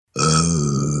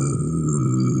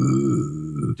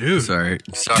Dude. Sorry.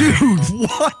 Dude,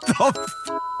 what the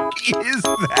is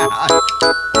that?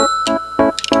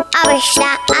 I wish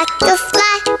that I could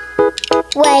fly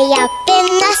way up in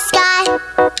the sky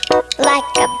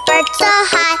like a bird so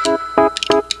high.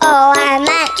 Oh, I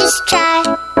might just try.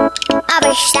 I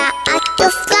wish that I could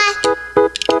fly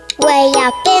way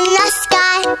up in the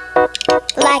sky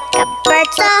like a bird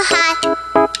so high.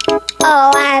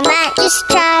 Oh, I might just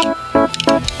try.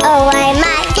 Oh, I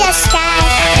might just try.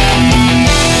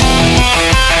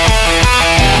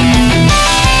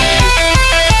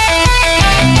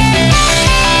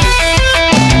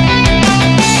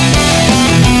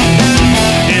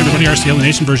 RC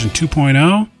Nation version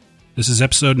 2.0. This is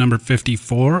episode number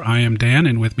 54. I am Dan,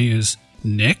 and with me is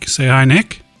Nick. Say hi,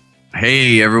 Nick.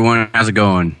 Hey, everyone. How's it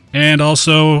going? And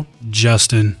also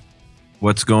Justin.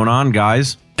 What's going on,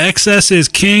 guys? XS is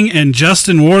king, and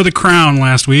Justin wore the crown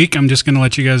last week. I'm just going to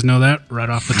let you guys know that right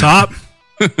off the top.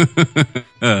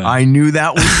 I knew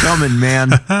that was coming,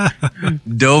 man.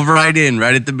 Dove right in,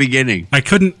 right at the beginning.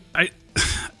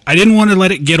 I didn't want to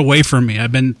let it get away from me.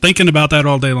 I've been thinking about that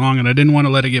all day long, and I didn't want to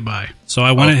let it get by. So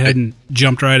I went ahead and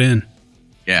jumped right in.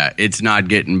 Yeah, it's not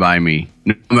getting by me,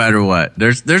 no matter what.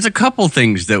 There's a couple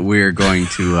things that we're going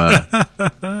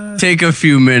to take a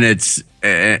few minutes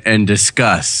and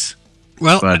discuss.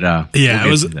 Well, but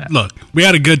yeah, look, we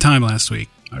had a good time last week.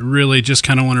 I really just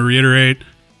kind of want to reiterate,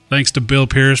 thanks to Bill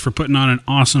Pierce for putting on an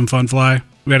awesome fun fly.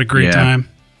 We had a great time.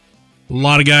 A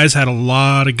lot of guys had a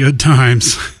lot of good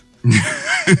times.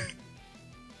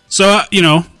 So,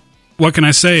 what can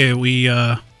I say? We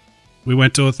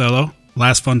went to Othello,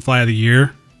 last fun fly of the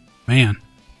year. Man,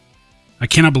 I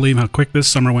cannot believe how quick this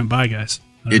summer went by, guys.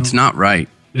 It's not right.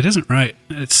 It isn't right.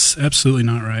 It's absolutely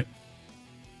not right.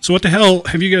 So what the hell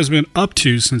have you guys been up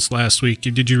to since last week?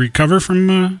 Did you recover from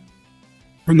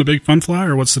the big fun fly,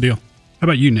 or what's the deal? How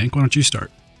about you, Nick? Why don't you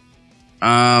start?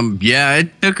 Yeah,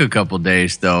 it took a couple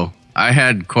days, though. I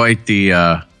had quite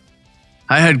the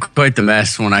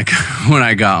mess when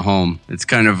I got home. It's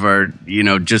kind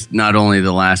of just not only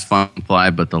the last fun fly,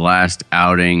 but the last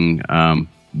outing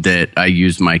that I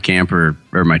used my camper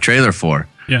or my trailer for.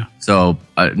 Yeah. So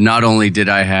not only did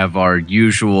I have our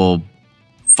usual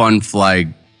fun fly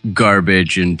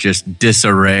garbage and just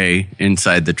disarray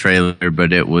inside the trailer,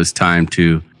 but it was time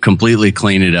to completely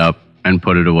clean it up and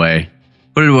put it away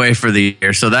for the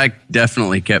year. So that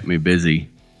definitely kept me busy.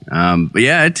 But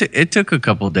yeah, it took a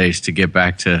couple days to get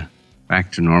back to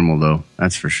normal, though.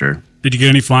 That's for sure. Did you get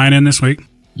any flying in this week?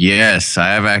 Yes, I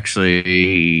have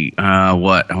actually. I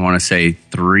want to say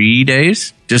 3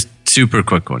 days, just super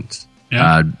quick ones.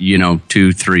 Yeah.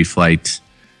 2-3 flights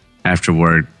after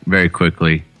work, very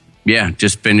quickly. Yeah,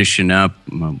 just finishing up.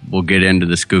 We'll get into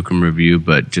the Skookum review,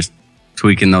 but just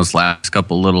tweaking those last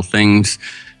couple little things,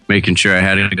 making sure I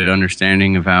had a good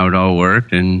understanding of how it all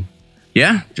worked, and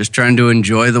yeah, just trying to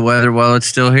enjoy the weather while it's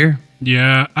still here.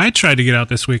 Yeah, I tried to get out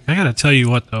this week. I got to tell you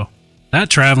what, though. That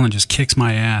traveling just kicks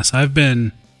my ass. I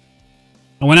went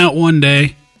out one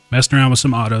day, messing around with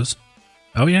some autos.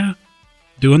 Oh, yeah.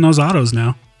 Doing those autos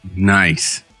now.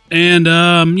 Nice. And,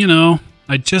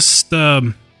 I just,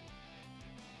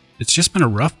 it's just been a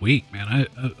rough week, man.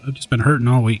 I've just been hurting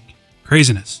all week.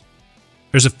 Craziness.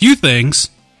 There's a few things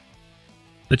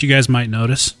that you guys might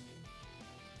notice.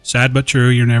 Sad but true,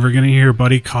 you're never going to hear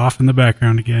Buddy cough in the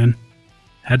background again.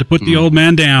 Had to put the old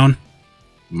man down.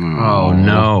 Oh,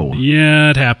 no. Yeah,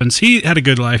 it happens. He had a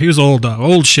good life. He was old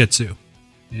Shih Tzu.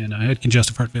 And I had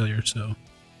congestive heart failure, so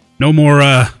no more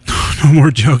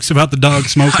jokes about the dog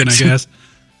smoking, I guess.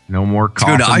 No more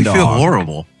coughing. Dude, I feel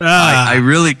horrible. I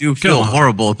really do feel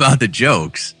horrible about the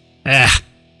jokes.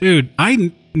 Dude,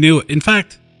 I knew it. In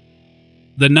fact,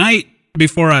 the night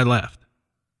before I left,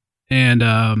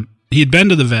 and he had been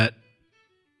to the vet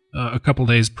a couple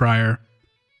days prior,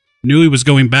 knew he was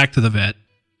going back to the vet.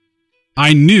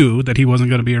 I knew that he wasn't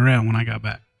going to be around when I got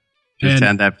back. Just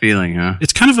had that feeling, huh?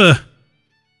 It's kind of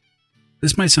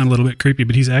this might sound a little bit creepy,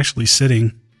 but he's actually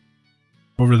sitting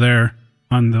over there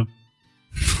on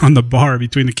the bar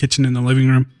between the kitchen and the living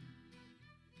room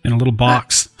in a little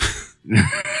box.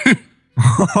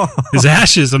 His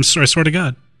ashes, I swear to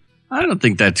God. I don't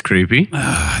think that's creepy.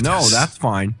 No, that's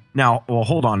fine. Now, well,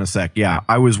 hold on a sec. Yeah,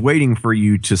 I was waiting for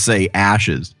you to say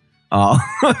ashes.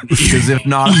 Because if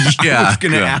not, I was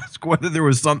going to ask whether there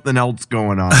was something else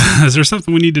going on. Is there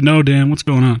something we need to know, Dan? What's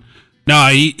going on? No,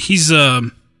 he's, I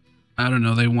don't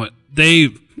know.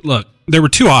 Look, there were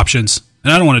two options,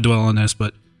 and I don't want to dwell on this,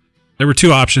 but there were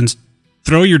two options.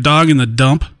 Throw your dog in the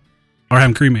dump or have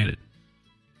him cremated.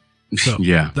 So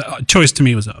yeah. The choice to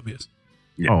me was obvious.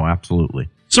 Yeah. Oh, absolutely.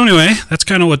 So anyway, that's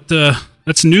kind of what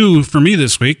that's new for me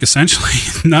this week, essentially.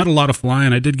 Not a lot of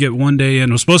flying. I did get one day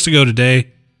in. I was supposed to go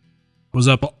today. Was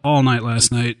up all night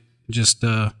last night. Just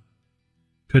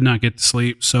could not get to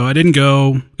sleep. So I didn't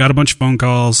go. Got a bunch of phone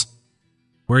calls.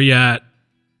 Where you at?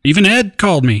 Even Ed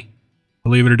called me.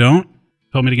 Believe it or don't.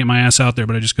 Told me to get my ass out there,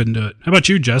 but I just couldn't do it. How about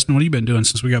you, Justin? What have you been doing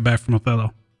since we got back from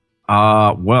Othello?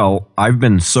 Well, I've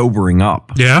been sobering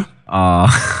up. Yeah?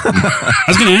 I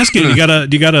was going to ask you, do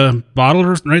you got a bottle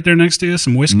right there next to you?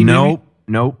 Some whiskey? Nope.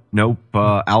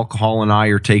 Alcohol and I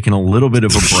are taking a little bit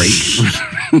of a break.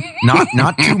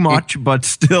 not too much, but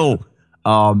still.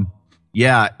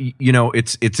 Yeah,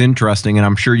 it's interesting, and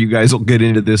I'm sure you guys will get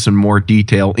into this in more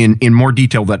detail, in more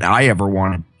detail than I ever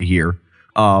wanted to hear.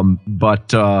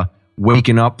 But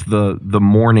waking up the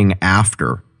morning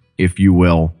after, if you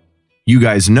will, you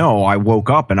guys know I woke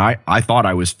up and I thought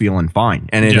I was feeling fine,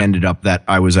 and it ended up that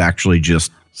I was actually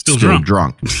just still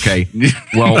drunk. Okay.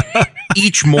 Well,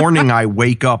 each morning I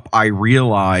wake up, I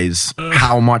realize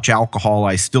how much alcohol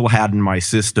I still had in my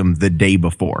system the day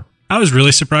before. I was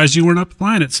really surprised you weren't up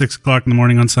flying at 6 o'clock in the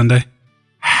morning on Sunday.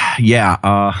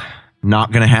 Yeah.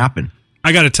 Not going to happen.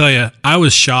 I got to tell you, I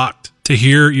was shocked to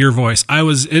hear your voice. I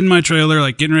was in my trailer,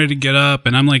 like getting ready to get up,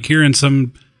 and I'm like hearing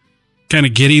some kind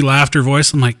of giddy laughter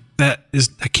voice. I'm like, that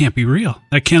can't be real.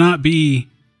 That cannot be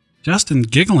Justin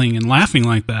giggling and laughing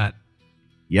like that.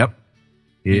 Yep.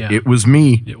 It was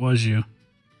me. It was you.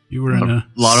 You were in a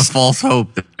lot of false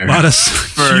hope there. A lot of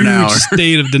huge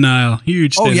state of denial.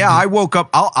 Huge. Oh yeah, I woke up.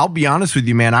 I'll be honest with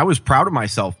you, man. I was proud of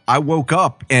myself. I woke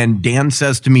up and Dan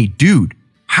says to me, "Dude,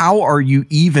 how are you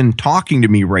even talking to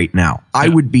me right now? I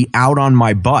would be out on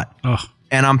my butt." Oh.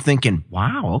 And I'm thinking,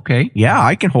 wow, okay, yeah,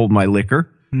 I can hold my liquor.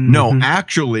 Mm-hmm. No,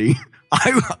 actually,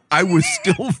 I was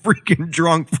still freaking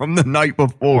drunk from the night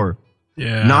before.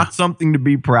 Yeah, not something to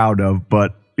be proud of,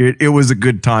 but it was a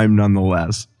good time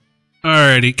nonetheless.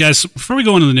 Alrighty, guys, before we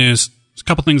go into the news, there's a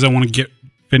couple things I want to get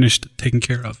finished taken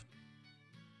care of.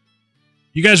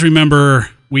 You guys remember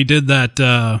we did that,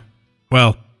 there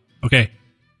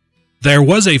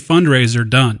was a fundraiser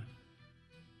done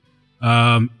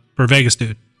for Vegas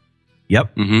Dude.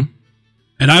 Yep. Mm-hmm.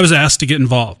 And I was asked to get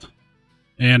involved.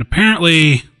 And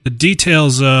apparently the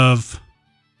details of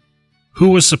who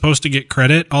was supposed to get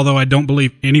credit, although I don't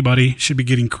believe anybody should be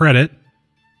getting credit,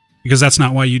 because that's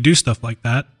not why you do stuff like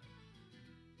that.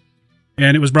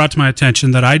 And it was brought to my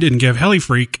attention that I didn't give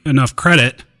HeliFreak enough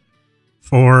credit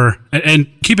for... And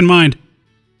keep in mind,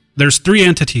 there's 3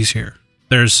 entities here.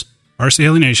 There's RC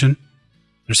Heli Nation,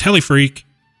 there's HeliFreak,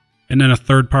 and then a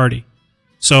third party.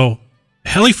 So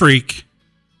HeliFreak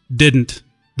didn't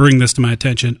bring this to my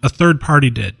attention. A third party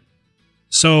did.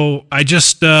 So I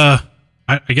just, I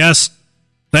guess,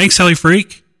 thanks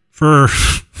HeliFreak for,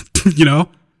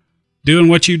 doing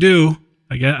what you do.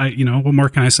 What more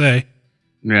can I say?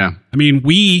 Yeah. I mean,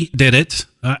 we did it.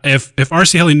 If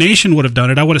RC Heli Nation would have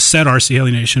done it, I would have said RC Heli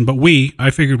Nation, but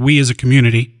I figured we as a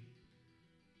community.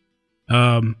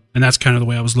 And that's kind of the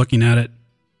way I was looking at it.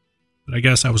 But I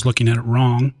guess I was looking at it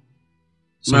wrong.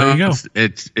 So there you go.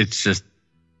 It's just,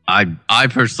 I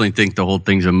personally think the whole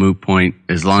thing's a moot point.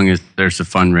 As long as there's a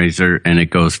fundraiser and it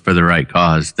goes for the right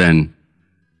cause, then.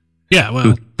 Yeah,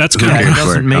 well, that's kind of it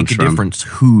doesn't make a difference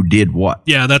who did what.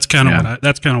 Yeah, that's kind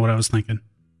of what I was thinking.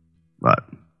 But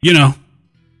you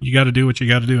got to do what you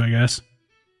got to do, I guess.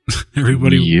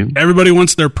 Everybody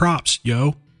wants their props,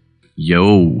 yo.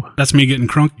 That's me getting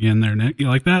crunk again there, Nick. You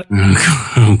like that?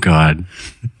 Oh God,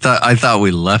 I thought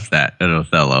we left that at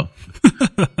Othello.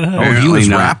 He was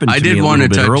rapping. I did want to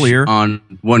touch earlier on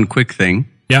one quick thing.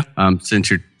 Yeah. Since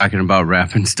you're talking about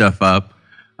wrapping stuff up,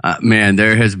 man,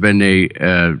 there has been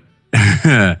a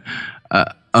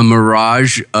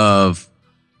mirage of.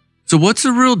 So what's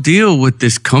the real deal with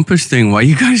this Compass thing? Why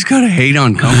you guys gotta hate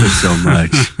on Compass so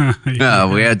much?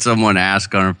 We had someone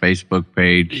ask on our Facebook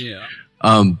page. Yeah.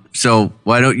 So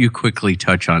why don't you quickly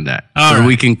touch on that so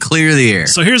we can clear the air?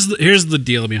 So here's the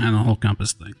deal behind the whole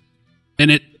Compass thing, and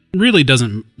it really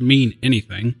doesn't mean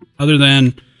anything other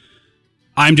than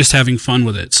I'm just having fun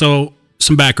with it. So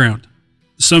some background: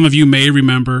 some of you may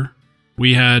remember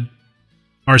we had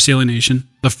RC Heli Nation,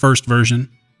 the first version.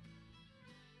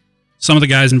 Some of the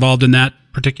guys involved in that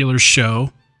particular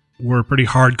show were pretty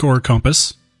hardcore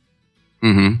Compass.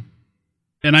 Mm-hmm.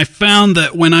 And I found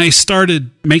that when I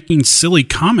started making silly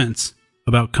comments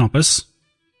about Compass,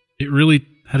 it really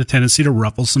had a tendency to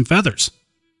ruffle some feathers.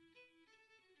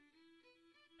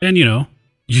 And, you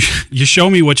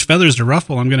show me which feathers to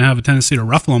ruffle, I'm going to have a tendency to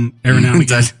ruffle them every now and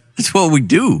again. That's what we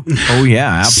do. Oh,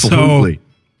 yeah, absolutely. So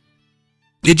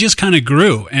it just kind of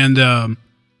grew. And,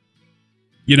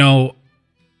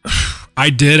 I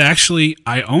had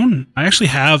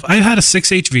a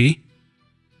 6HV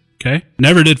Okay.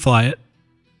 Never did fly it.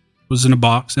 Was in a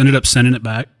box. Ended up sending it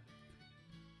back.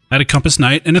 Had a Compass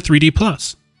Night and a 3D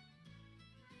Plus.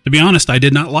 To be honest, I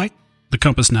did not like the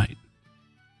Compass Night.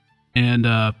 And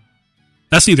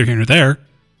that's neither here nor there.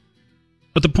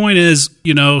 But the point is,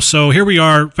 so here we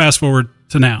are, fast forward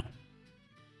to now.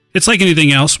 It's like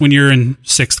anything else when you're in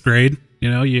 6th grade.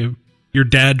 Your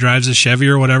dad drives a Chevy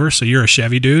or whatever, so you're a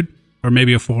Chevy dude, or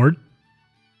maybe a Ford.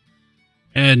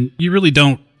 And you really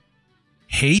don't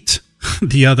hate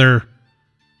the other,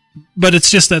 but it's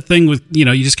just that thing with, you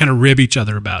just kind of rib each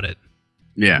other about it.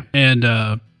 Yeah.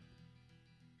 And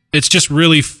it's just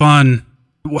really fun.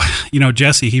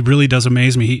 Jesse, he really does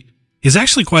amaze me. He's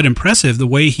actually quite impressive the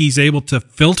way he's able to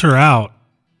filter out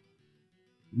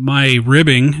my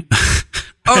ribbing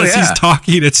as he's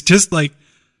talking. It's just like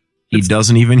he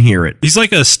doesn't even hear it. He's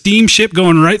like a steamship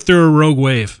going right through a rogue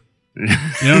wave. You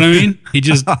know what I mean? He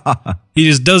just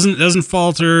doesn't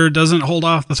falter, doesn't hold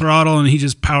off the throttle, and he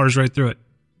just powers right through it.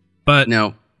 But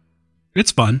no,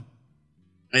 it's fun.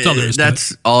 That's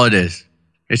all it is.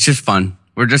 It's just fun.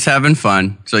 We're just having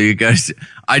fun. So you guys,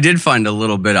 I did find a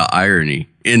little bit of irony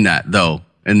in that, though,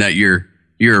 and that your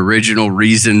original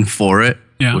reason for it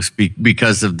was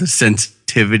because of the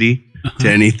sensitivity to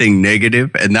anything negative,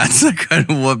 and that's kind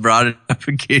of what brought it up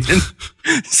again.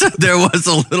 So there was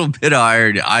a little bit of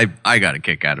irony. I got a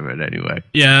kick out of it anyway.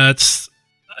 Yeah,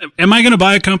 am I going to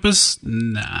buy a Compass?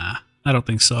 Nah, I don't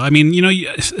think so. I mean,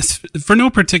 it's for no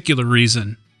particular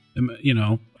reason.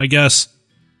 I guess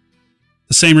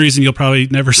the same reason you'll probably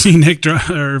never see Nick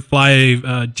fly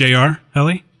a JR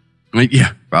heli.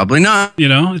 Yeah, probably not.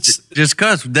 It's just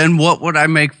because. Then what would I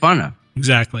make fun of?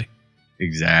 Exactly.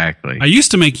 I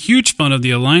used to make huge fun of the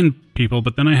Align people,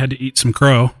 but then I had to eat some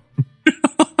crow.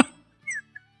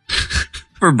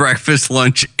 For breakfast,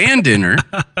 lunch, and dinner.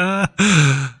 I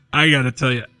got to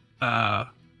tell you,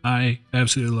 I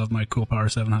absolutely love my Cool Power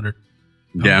 700.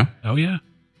 Yeah? Oh, yeah.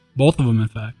 Both of them, in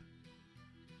fact.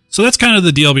 So that's kind of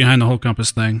the deal behind the whole Compass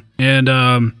thing. And,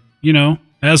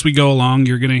 as we go along,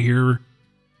 you're going to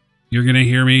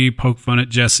hear me poke fun at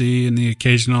Jesse and the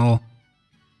occasional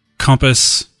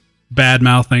Compass bad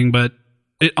mouthing, but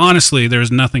honestly,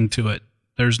 there's nothing to it.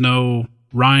 There's no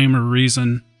rhyme or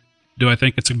reason. Do I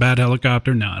think it's a bad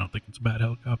helicopter? No, I don't think it's a bad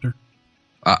helicopter.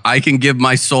 I can give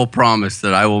my sole promise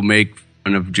that I will make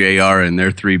fun of JR and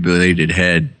their 3-bladed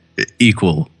head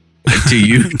equal to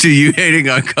you hating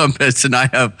on Compass, and I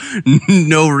have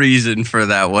no reason for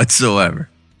that whatsoever.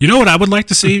 You know what I would like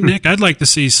to see, Nick? I'd like to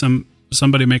see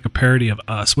somebody make a parody of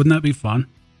us. Wouldn't that be fun?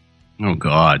 Oh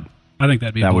God, I think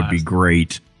that'd be would be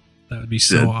great. That would be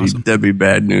so awesome. That'd be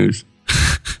bad news.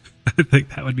 I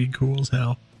think that would be cool as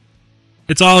hell.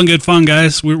 It's all in good fun,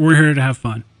 guys. We're here to have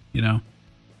fun.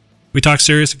 We talk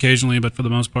serious occasionally, but for the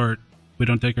most part, we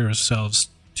don't take ourselves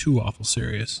too awful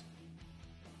serious.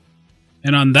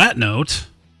 And on that note,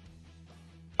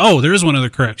 there is one other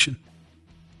correction.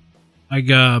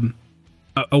 A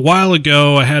while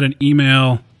ago, I had an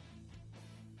email,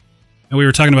 and we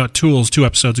were talking about tools 2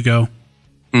 episodes ago.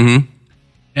 Mm-hmm.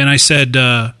 And I said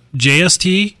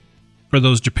JST for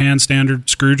those Japan standard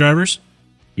screwdrivers.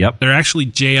 Yep. They're actually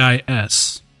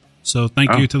JIS. So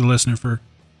thank you to the listener for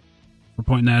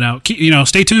pointing that out.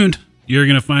 Stay tuned. You're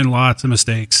going to find lots of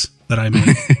mistakes that I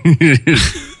made.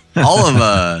 All of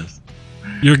us.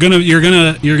 You're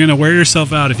gonna wear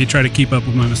yourself out if you try to keep up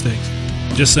with my mistakes.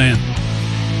 Just saying.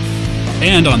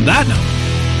 And on that note,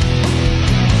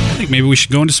 I think maybe we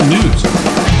should go into some news.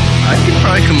 I could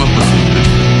probably come up with some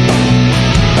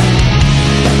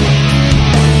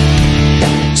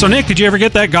news. So Nick, did you ever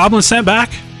get that goblin sent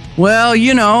back? Well,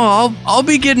 I'll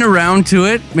be getting around to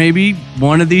it maybe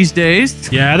one of these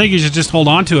days. Yeah, I think you should just hold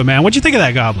on to it, man. What'd you think of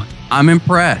that goblin? I'm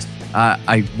impressed.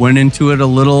 I went into it a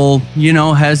little,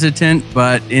 hesitant,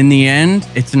 but in the end,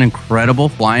 it's an incredible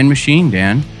flying machine,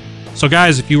 Dan. So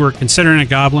guys, if you were considering a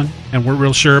goblin and weren't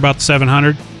real sure about the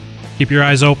 700, keep your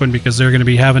eyes open because they're going to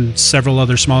be having several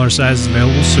other smaller sizes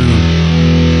available soon.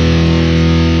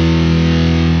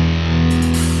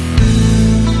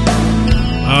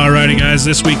 Alrighty, guys,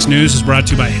 this week's news is brought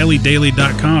to you by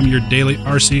helidaily.com, your daily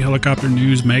RC helicopter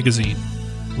news magazine.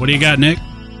 What do you got, Nick?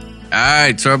 All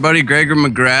right, so our buddy Gregor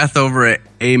McGrath over at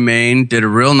A-Main did a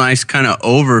real nice kind of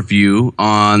overview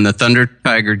on the Thunder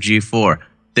Tiger G4.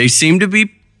 They seem to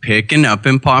be picking up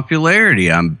in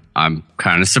popularity. I'm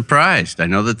kind of surprised. I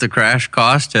know that the crash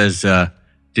cost has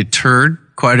deterred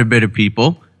quite a bit of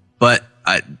people, but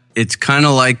it's kind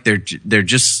of like they're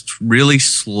just really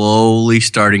slowly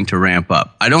starting to ramp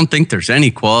up. I don't think there's any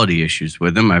quality issues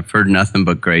with them. I've heard nothing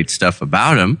but great stuff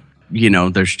about them.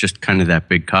 there's just kind of that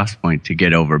big cost point to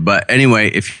get over. But anyway,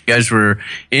 if you guys were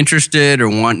interested or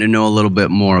wanting to know a little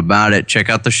bit more about it, check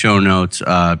out the show notes.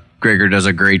 Gregor does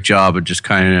a great job of just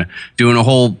kind of doing a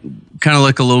whole, kind of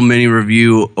like a little mini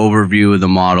overview of the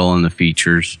model and the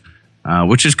features,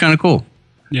 which is kind of cool.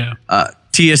 Yeah.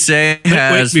 TSA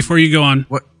has... Wait, before you go on,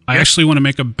 what? I actually want to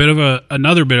make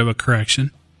another bit of a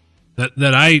correction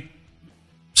that I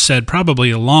said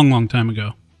probably a long time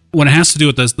ago. When it has to do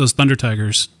with those Thunder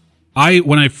Tigers,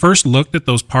 when I first looked at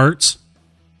those parts,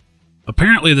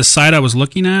 apparently the site I was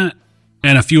looking at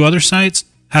and a few other sites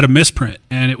had a misprint,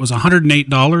 and it was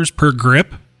 $108 per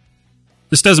grip.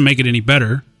 This doesn't make it any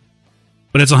better,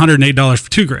 but it's $108 for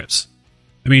 2 grips.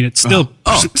 I mean, it's still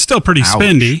pretty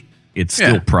spendy. It's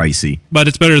still pricey, but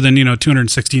it's better than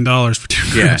 $216 for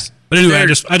 2 grips. But anyway,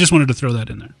 I just wanted to throw that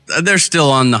in there. They're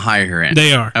still on the higher end.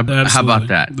 They are. How about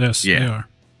that? Yes, they are.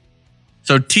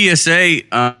 So TSA,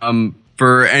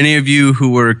 for any of you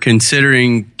who were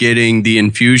considering getting the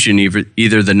Infusion,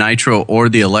 either the Nitro or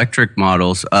the electric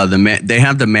models, they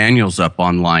have the manuals up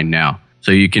online now.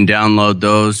 So you can download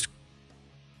those,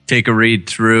 take a read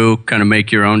through, kind of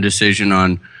make your own decision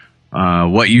on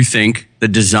what you think the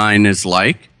design is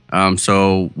like.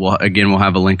 So we'll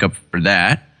have a link up for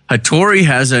that. Hattori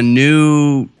has a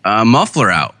new muffler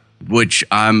out, which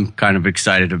I'm kind of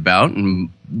excited about and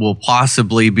will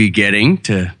possibly be getting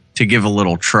to give a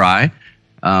little try.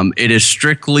 It is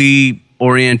strictly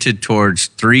oriented towards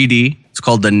 3D. It's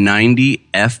called the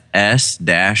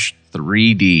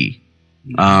 90FS-3D.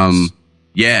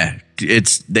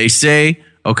 Nice. They say,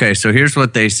 okay, so here's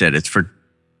what they said. It's for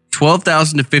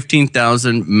 12,000 to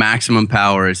 15,000 maximum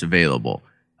power is available.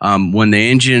 When the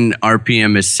engine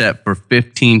RPM is set for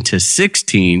 15 to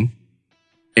 16,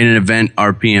 in an event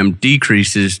RPM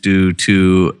decreases due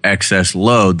to excess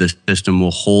load, the system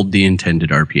will hold the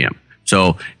intended RPM.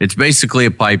 So it's basically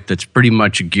a pipe that's pretty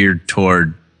much geared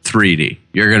toward 3D.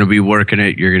 You're going to be working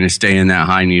it. You're going to stay in that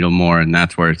high needle more, and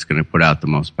that's where it's going to put out the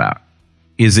most power.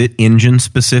 Is it engine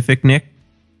specific, Nick?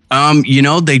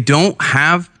 They don't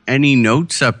have any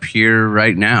notes up here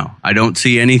right now. I don't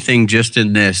see anything just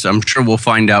in this. I'm sure we'll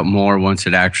find out more once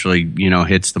it actually,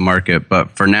 hits the market.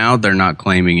 But for now, they're not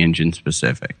claiming engine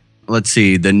specific. Let's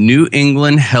see. The New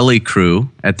England Heli Crew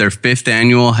at their 5th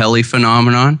annual Heli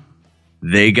Phenomenon,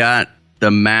 they got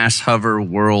the mass hover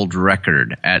world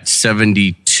record at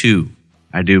 72,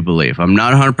 I do believe. I'm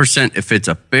not 100% if it's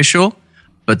official,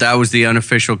 but that was the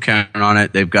unofficial count on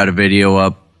it. They've got a video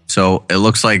up. So it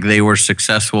looks like they were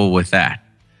successful with that.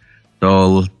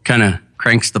 So kind of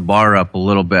cranks the bar up a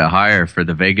little bit higher for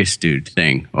the Vegas dude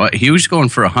thing. Well, he was going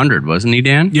for 100, wasn't he,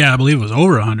 Dan? Yeah, I believe it was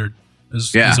over 100,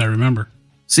 as I remember.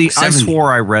 See, 70. I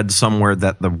swore I read somewhere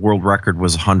that the world record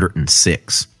was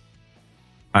 106.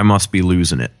 I must be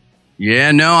losing it.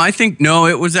 Yeah, no,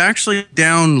 it was actually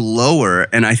down lower,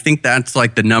 and I think that's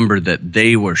like the number that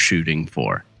they were shooting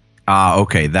for.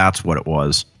 Okay, that's what it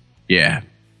was. Yeah.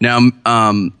 Now,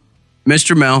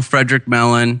 Mr. Mel, Frederick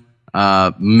Mellon,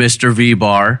 Mr.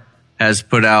 V-Bar has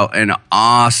put out an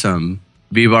awesome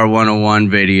V-Bar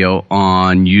 101 video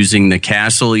on using the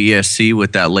Castle ESC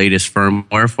with that latest firmware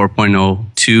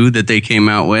 4.02 that they came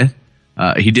out with.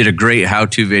 He did a great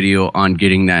how-to video on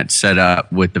getting that set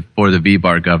up for the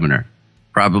V-Bar governor.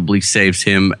 Probably saves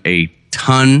him a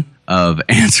ton of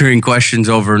answering questions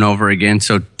over and over again.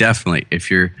 So definitely,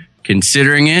 if you're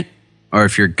considering it or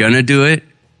if you're going to do it,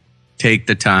 take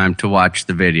the time to watch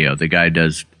the video. The guy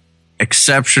does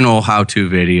exceptional how-to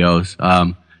videos.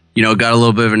 Got a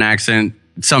little bit of an accent.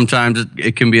 Sometimes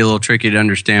it can be a little tricky to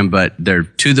understand, but they're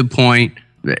to the point.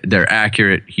 They're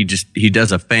accurate. He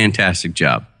does a fantastic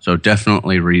job. So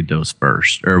definitely read those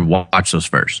first or watch those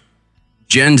first.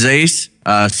 Jens Ace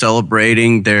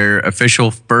celebrating their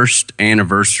official 1st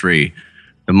anniversary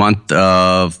the month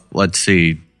of,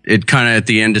 it kind of at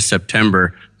the end of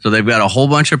September. So they've got a whole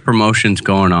bunch of promotions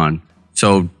going on.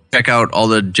 So check out all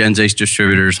the Jens Ace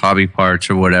distributors, Hobby Parts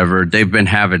or whatever. They've been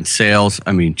having sales.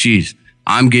 I mean, geez,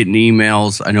 I'm getting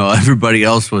emails. I know everybody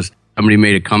else somebody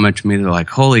made a comment to me. They're like,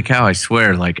 holy cow, I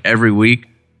swear, like every week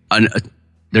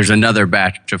there's another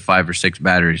batch of 5 or 6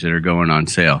 batteries that are going on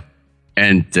sale.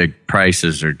 And the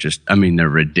prices are they're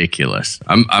ridiculous.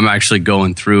 I'm actually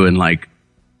going through and like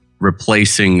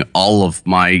replacing all of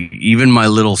even my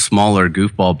little smaller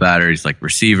goofball batteries, like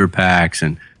receiver packs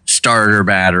and starter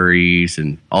batteries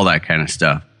and all that kind of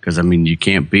stuff. Because, you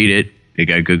can't beat it. They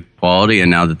got good quality,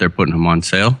 and now that they're putting them on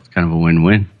sale, it's kind of a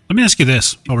win-win. Let me ask you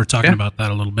this while we're talking about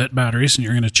that a little bit, batteries, and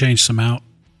you're going to change some out.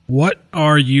 What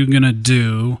are you going to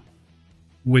do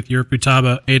with your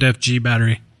Futaba 8FG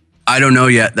battery? I don't know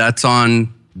yet. That's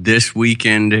on this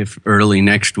weekend, if early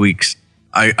next week's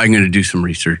I'm going to do some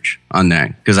research on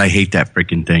that because I hate that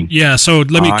freaking thing. Yeah, so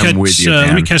let me I'm with you, let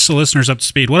me man. catch the listeners up to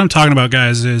speed. What I'm talking about,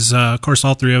 guys, is of course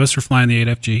all three of us are flying the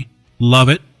 8FG. Love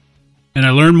it, and I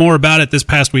learned more about it this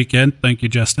past weekend. Thank you,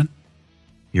 Justin.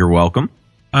 You're welcome.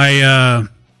 I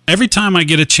every time I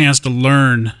get a chance to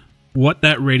learn what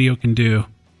that radio can do,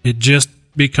 it just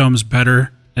becomes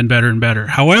better and better and better.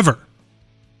 However,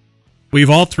 we've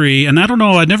all three, and I don't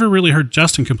know, I never really heard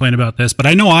Justin complain about this, but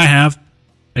I know I have.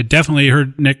 I definitely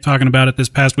heard Nick talking about it this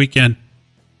past weekend.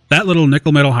 That little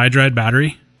nickel metal hydride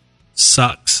battery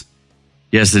sucks.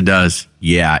 Yes, it does.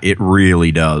 Yeah, it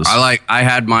really does. I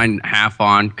had mine half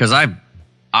on because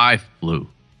I flew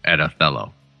at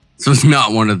Othello. So it's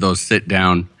not one of those sit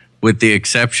down, with the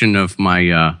exception of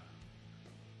my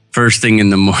first thing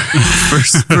in the morning,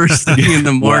 first thing in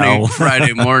the morning, Wow.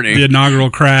 Friday morning. The inaugural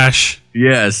crash.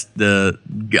 Yes,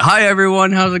 hi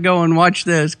everyone, how's it going? Watch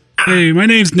this. Hey, my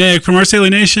name's Nick from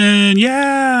Arcelia Nation.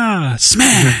 Yeah,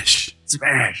 smash.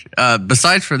 Smash.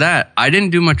 Besides for that, I didn't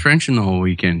do my trenching the whole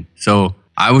weekend. So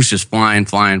I was just flying,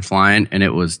 and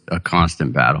it was a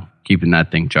constant battle, keeping that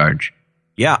thing charged.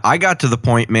 Yeah, I got to the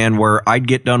point, man, where I'd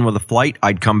get done with a flight,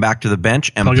 I'd come back to the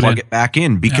bench and plug it back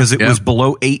in because it was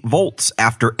below 8 volts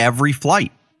after every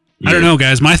flight. I don't know,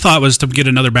 guys. My thought was to get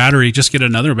another battery and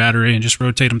just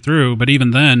rotate them through. But even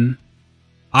then,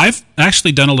 I've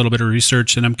actually done a little bit of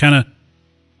research, and I'm kind of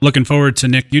looking forward to,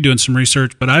 Nick, you doing some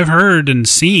research. But I've heard and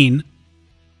seen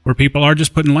where people are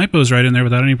just putting LiPos right in there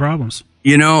without any problems.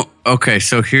 Okay,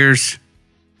 so here's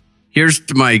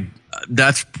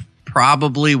that's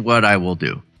probably what I will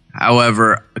do.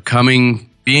 However,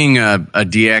 being a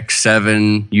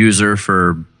DX7 user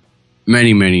for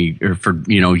many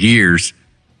years,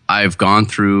 I've gone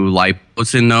through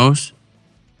LiPos in those.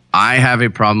 I have a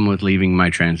problem with leaving my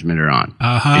transmitter on.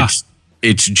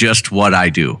 It's just what I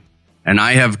do. And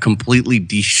I have completely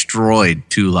destroyed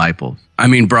 2 LiPos. I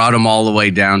mean, brought them all the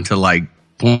way down to like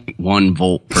 0.1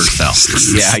 volt per cell.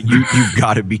 Yeah, you've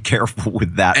got to be careful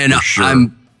with that And for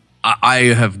sure. I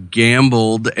have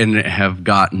gambled and have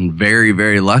gotten very,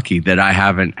 very lucky that I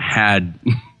haven't had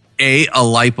a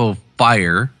LiPo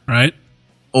fire, Right?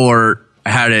 or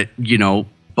had it,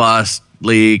 bust,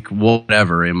 leak,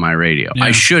 whatever in my radio. Yeah.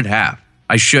 I should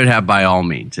have by all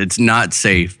means. It's not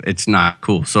safe. It's not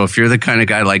cool. So if you're the kind of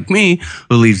guy like me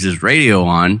who leaves his radio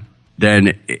on,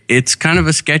 then it's kind of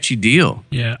a sketchy deal.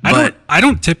 Yeah. But I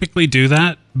don't typically do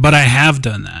that, but I have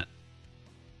done that.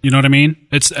 You know what I mean?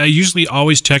 I usually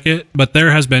always check it, but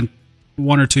there has been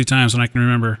 1 or 2 times when I can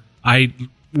remember I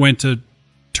went to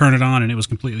turn it on and it was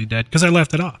completely dead because I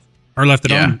left it off or left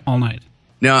it on all night.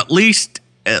 now at least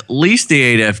the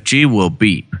 8FG will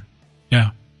beep.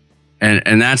 Yeah.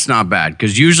 And that's not bad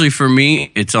because usually for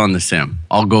me, it's on the sim.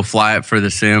 I'll go fly it for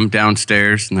the sim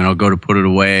downstairs, and then I'll go to put it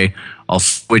away. I'll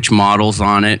switch models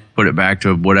on it, put it back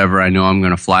to whatever I know I'm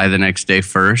going to fly the next day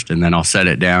first, and then I'll set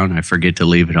it down. I forget to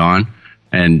leave it on,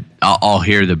 and I'll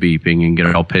hear the beeping and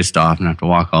get all pissed off and have to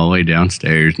walk all the way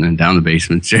downstairs and then down the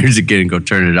basement stairs again and go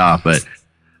turn it off. But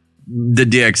the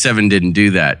DX7 didn't do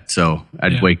that, so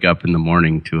I'd wake up in the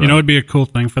morning to it'd be a cool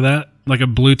thing for that, like a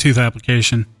Bluetooth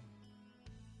application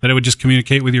that it would just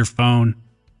communicate with your phone.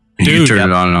 Dude, you turn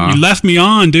it on and off. You left me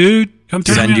on, dude. Come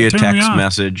turn Send me you a turn me text on.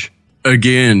 message.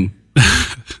 Again.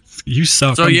 You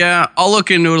suck. So yeah, I'll look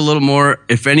into it a little more.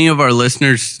 If any of our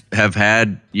listeners have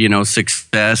had,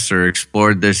 success or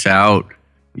explored this out,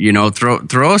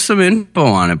 throw us some info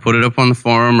on it. Put it up on the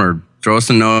forum or throw us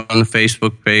a note on the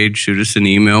Facebook page. Shoot us an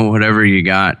email, whatever you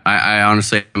got. I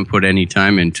honestly haven't put any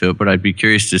time into it, but I'd be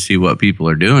curious to see what people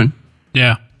are doing.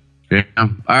 Yeah. Yeah. All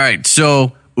right.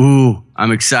 So,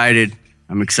 I'm excited.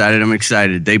 I'm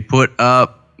excited. They put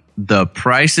up the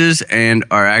prices and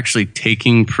are actually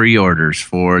taking pre-orders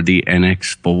for the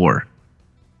NX4.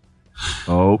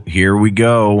 Oh, here we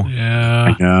go.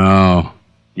 Yeah. No.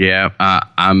 Yeah,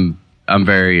 I'm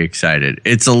very excited.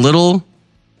 It's a little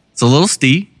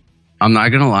steep. I'm not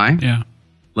gonna lie. Yeah. A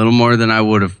little more than I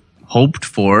would have hoped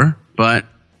for, but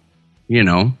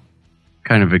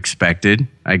kind of expected,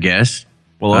 I guess.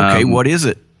 Well, okay, what is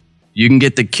it? You can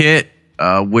get the kit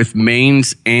with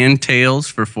mains and tails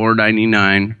for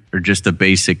 $499, or just a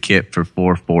basic kit for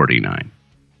 $449.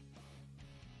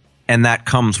 And that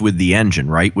comes with the engine,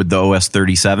 right? With the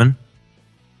OS37?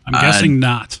 I'm guessing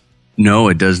not. No,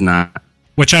 it does not.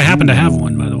 Which I happen to have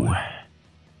one, by the way.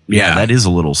 Yeah, that is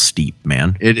a little steep,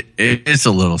 man. It is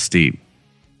a little steep.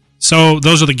 So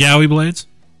those are the Gowie blades?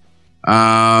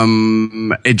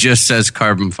 It just says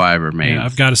carbon fiber mains. Yeah,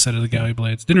 I've got a set of the Gowie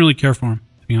blades. Didn't really care for them,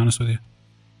 to be honest with you.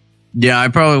 Yeah, I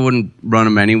probably wouldn't run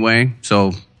them anyway,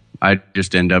 so I'd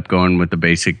just end up going with the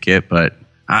basic kit. But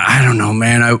I don't know,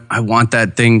 man. I want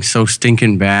that thing so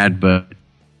stinking bad, but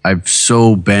I've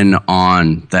so been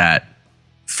on that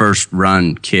first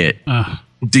run kit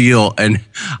deal, and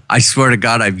I swear to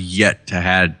God, I've yet to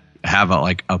have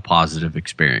a positive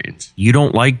experience. You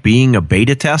don't like being a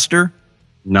beta tester?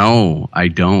 No, I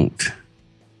don't.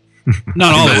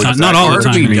 Not all the time. Not all the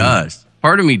time.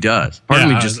 Part of me does. Part of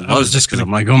me just I was loves just it because gonna-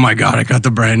 I'm like, oh my God, I got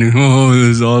the brand new. Oh,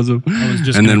 this is awesome. I was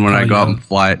just And then gonna when I call go you out a- and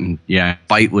fly it and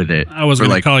fight with it. I was for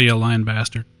going to call you a lying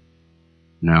bastard.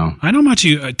 No. I know how much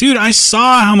dude, I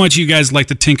saw how much you guys like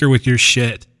to tinker with your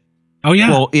shit. Oh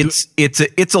yeah. Well, it's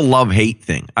a love-hate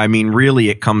thing. I mean, really,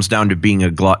 it comes down to being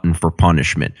a glutton for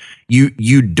punishment.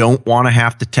 You don't want to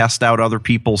have to test out other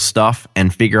people's stuff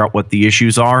and figure out what the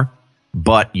issues are,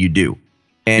 but you do.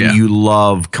 And you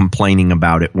love complaining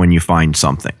about it when you find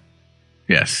something.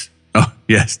 Yes. Oh,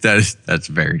 yes, that's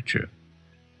very true.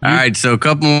 All right, so a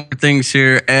couple more things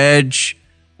here. Edge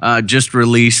just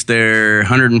released their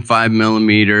 105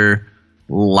 millimeter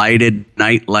lighted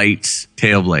night lights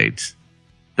tail blades.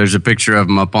 There's a picture of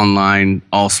them up online,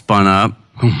 all spun up.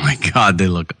 Oh my God, they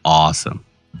look awesome.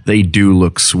 They do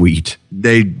look sweet.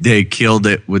 They killed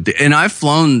it with and I've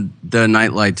flown the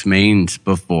Nightlights mains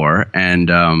before, and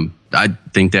I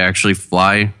think they actually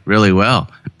fly really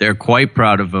well. They're quite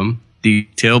proud of them. The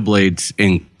tail blades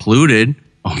included.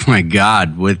 Oh my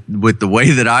God, with the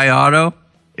way that I auto,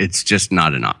 it's just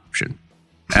not an option.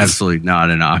 Absolutely not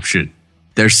an option.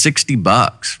 They're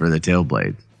 $60 for the tail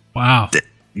blades. wow.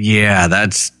 Yeah,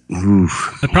 that's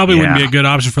That probably wouldn't be a good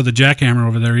option for the jackhammer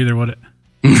over there either, would it?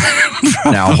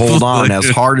 Now, hold on. As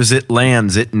hard as it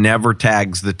lands, it never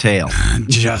tags the tail.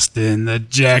 Justin, the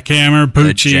jackhammer The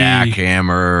Poochie.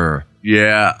 jackhammer.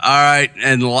 Yeah. All right.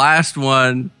 And the last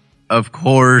one, of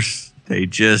course, they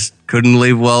just couldn't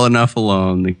leave well enough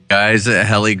alone. The guys at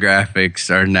Heli Graphics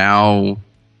are now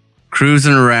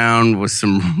cruising around with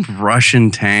some Russian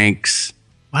tanks,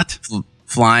 What?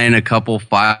 flying a couple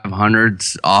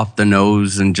 500s off the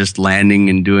nose and just landing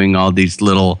and doing all these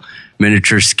little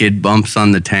miniature skid bumps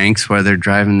on the tanks while they're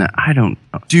driving the. I don't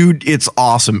know. Dude, it's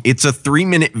awesome. It's a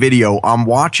 3-minute video. I'm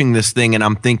watching this thing and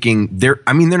I'm thinking they're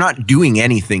not doing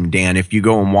anything, Dan, if you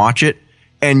go and watch it.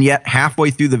 And yet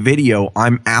halfway through the video,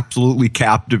 I'm absolutely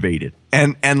captivated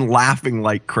and laughing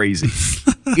like crazy.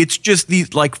 It's just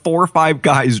these like 4 or 5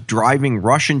 guys driving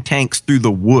Russian tanks through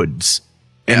the woods.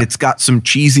 And it's got some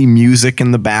cheesy music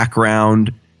in the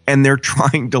background. And they're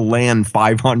trying to land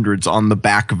 500s on the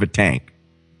back of a tank.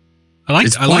 I like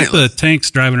It's the pointless.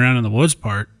 tanks driving around in the woods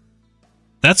part.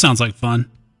 That sounds like fun.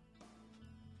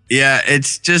 Yeah,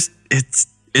 it's just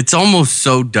it's almost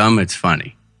so dumb it's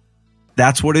funny.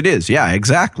 That's what it is. Yeah,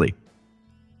 exactly.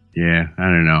 Yeah, I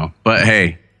don't know, but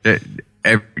hey,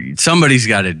 somebody's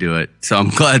got to do it. So I'm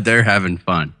glad they're having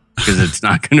fun because it's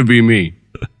not going to be me.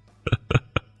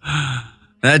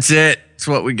 That's it. That's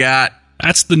what we got.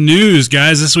 That's the news,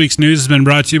 guys. This week's news has been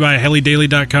brought to you by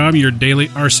helidaily.com, your daily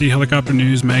RC helicopter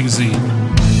news magazine.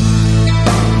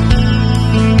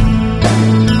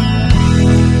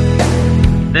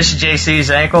 This is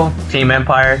JC's Ankle, Team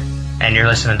Empire, and you're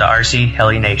listening to RC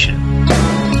Heli Nation.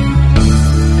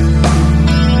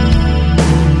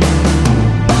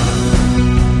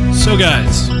 So,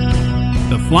 guys,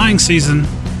 the flying season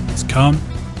has come.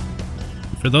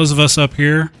 For those of us up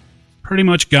here, pretty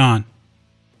much gone.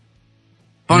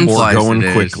 Fun Or flies going it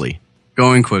is. quickly.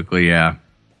 Going quickly, yeah.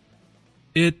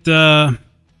 It's a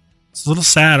little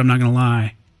sad, I'm not going to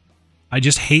lie. I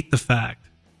just hate the fact.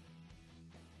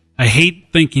 I hate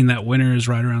thinking that winter is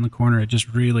right around the corner. It just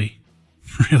really,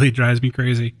 really drives me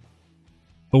crazy.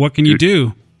 But what can you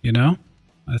do? You know?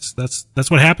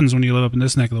 That's what happens when you live up in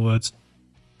this neck of the woods.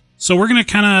 So we're going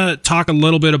to kind of talk a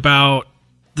little bit about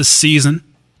the season,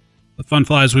 the fun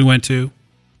flies we went to,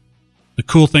 the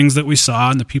cool things that we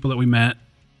saw, and the people that we met.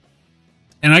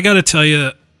 And I got to tell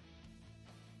you,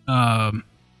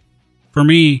 for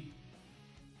me,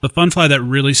 the fun fly that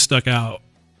really stuck out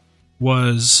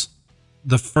was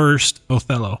the first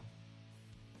Othello.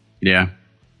 Yeah.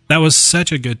 That was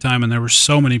such a good time, and there were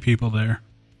so many people there,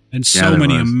 and Yeah, so there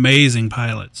many was. amazing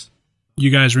pilots.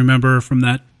 You guys remember from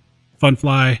that fun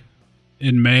fly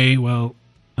in May? Well,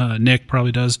 Nick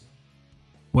probably does.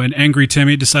 When Angry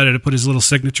Timmy decided to put his little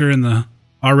signature in the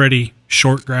already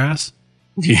short grass.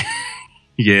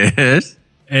 Yes.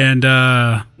 And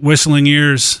Whistling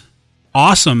Ears'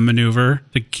 awesome maneuver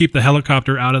to keep the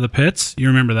helicopter out of the pits. You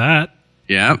remember that?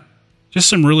 Yeah. Just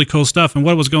some really cool stuff. And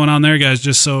what was going on there, guys,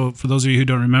 just so for those of you who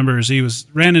don't remember, is he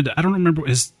ran into, I don't remember,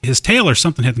 his tail or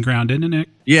something hit the ground, didn't it, Nick?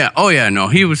 Yeah. Oh, yeah. No,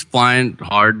 he was flying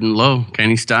hard and low,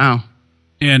 Kenny style.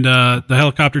 And the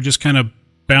helicopter just kind of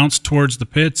bounced towards the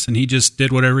pits, and he just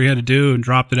did whatever he had to do and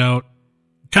dropped it out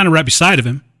kind of right beside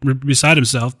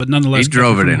himself, but nonetheless, He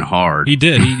drove it in hard. He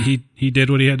did. He did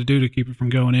what he had to do to keep it from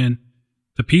going in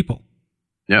to people.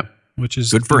 Yep. Which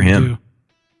is Good for him.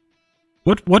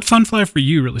 What fun fly for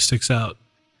you really sticks out?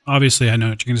 Obviously, I know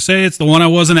what you're going to say. It's the one I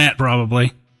wasn't at,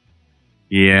 probably.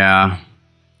 Yeah.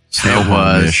 It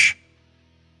was.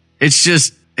 It's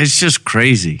just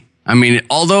crazy. I mean,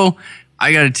 although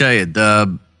I got to tell you,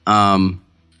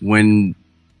 when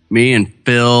me and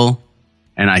Phil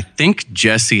and I think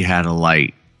Jesse had a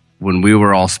light when we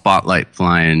were all spotlight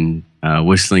flying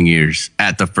Whistling Ears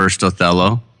at the first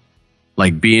Othello,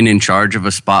 like being in charge of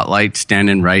a spotlight,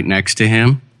 standing right next to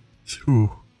him.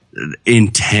 Ooh.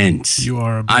 Intense. You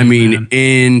are a big I mean, man.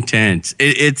 intense.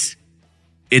 It's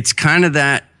kind of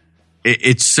that.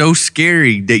 It's so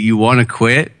scary that you want to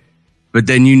quit, but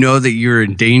then you know that you're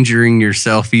endangering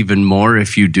yourself even more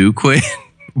if you do quit.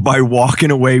 By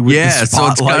walking away with the So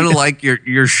spotlight. it's kind of like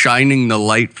you're shining the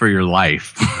light for your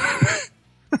life.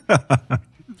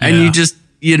 And you just,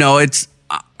 it's,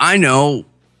 I know,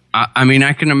 I mean,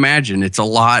 I can imagine it's a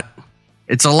lot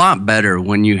better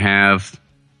when you have,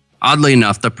 oddly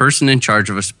enough, the person in charge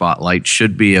of a spotlight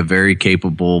should be a very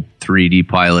capable 3D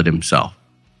pilot himself.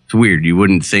 It's weird. You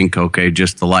wouldn't think, okay,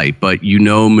 just the light, but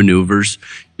maneuvers,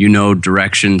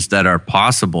 directions that are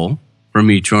possible from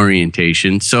each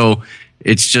orientation. So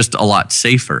it's just a lot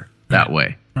safer that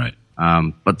way. Right.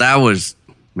 But that was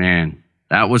one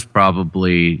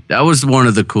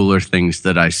of the cooler things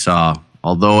that I saw.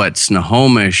 Although at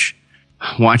Snohomish,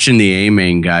 watching the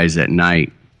A-Main guys at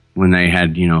night when they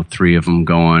had, 3 of them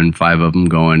going, 5 of them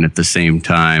going at the same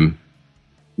time,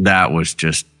 that was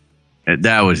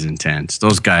intense.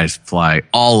 Those guys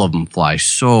all of them fly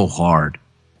so hard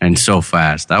and so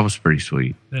fast. That was pretty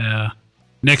sweet. Yeah.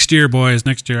 Next year, boys.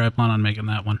 Next year, I plan on making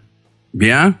that one.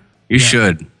 Yeah, you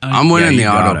should. I'm winning the you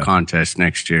auto gotta. contest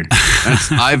next year.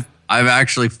 I've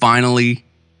actually finally,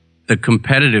 the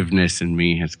competitiveness in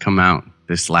me has come out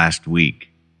this last week.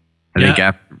 I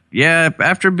think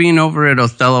after being over at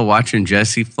Othello watching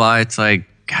Jesse fly, it's like,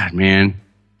 God, man,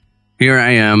 here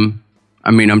I am.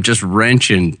 I mean, I'm just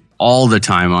wrenching all the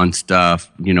time on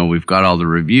stuff. We've got all the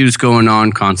reviews going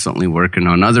on, constantly working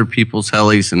on other people's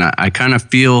helis, and I kind of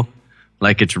feel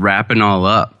like it's wrapping all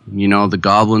up. The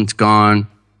Goblin's gone.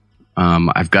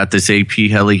 I've got this AP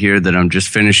heli here that I'm just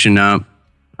finishing up.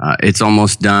 It's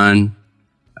almost done.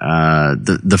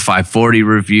 The 540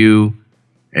 review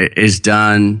is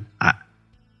done.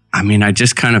 I mean, I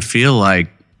just kind of feel like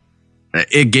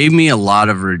it gave me a lot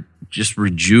of just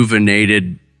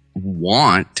rejuvenated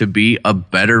want to be a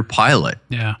better pilot.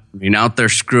 Yeah. I mean, out there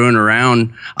screwing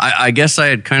around, I guess I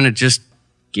had kind of just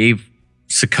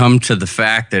succumbed to the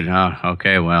fact that,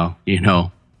 okay, well, it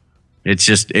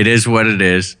is what it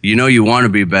is. You want to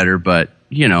be better, but,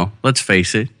 let's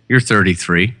face it, you're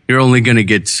 33. You're only going to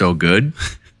get so good.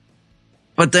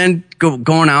 But then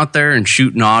going out there and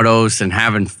shooting autos and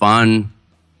having fun,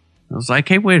 I was like,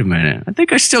 hey, wait a minute. I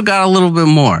think I still got a little bit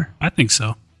more. I think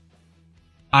so.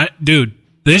 Dude,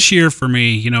 this year for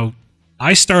me,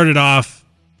 I started off,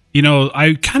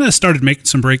 I kind of started making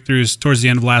some breakthroughs towards the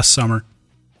end of last summer.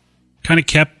 Kind of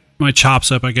kept my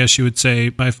chops up, I guess you would say,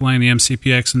 by flying the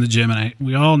MCPX in the gym. And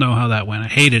we all know how that went. I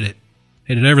hated it.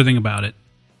 Hated everything about it.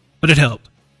 But it helped.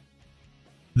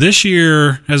 This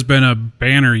year has been a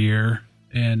banner year.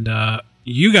 And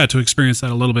you got to experience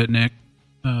that a little bit, Nick.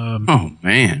 Oh,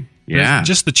 man. Yeah.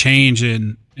 Just the change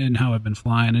in how I've been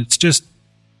flying. It's just,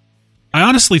 I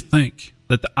honestly think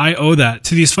that I owe that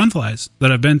to these fun flies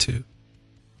that I've been to.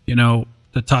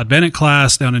 The Todd Bennett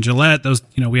class down in Gillette, those,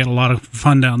 we had a lot of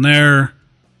fun down there.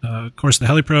 Of course, the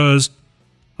Heli Pros.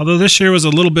 Although this year was a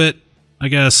little bit, I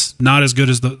guess, not as good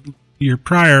as the year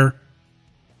prior.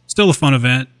 Still a fun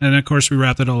event. And of course, we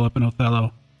wrapped it all up in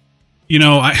Othello.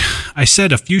 I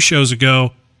said a few shows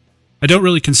ago, I don't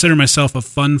really consider myself a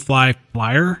fun fly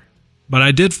flyer, but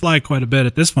I did fly quite a bit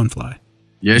at this fun fly.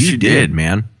 Yes, you did,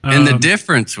 man. And the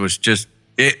difference was just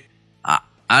it.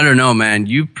 I don't know, man.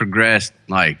 You progressed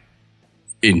like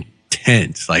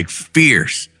intense, like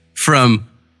fierce from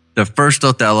the first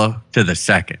Othello to the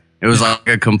second. It was like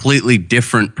a completely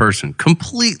different person.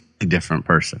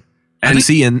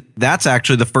 And that's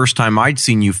actually the first time I'd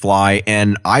seen you fly,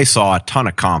 and I saw a ton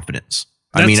of confidence.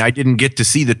 I mean, I didn't get to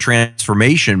see the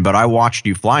transformation, but I watched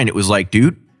you fly, and it was like,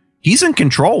 dude, he's in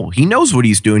control. He knows what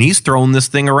he's doing. He's throwing this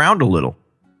thing around a little.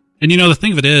 And the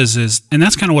thing of it is, and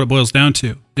that's kind of what it boils down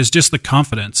to, is just the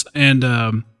confidence. And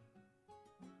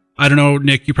I don't know,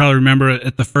 Nick, you probably remember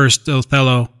at the first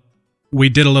Othello, we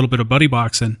did a little bit of buddy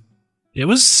boxing. It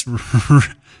was,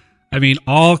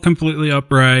 all completely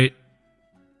upright.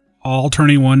 all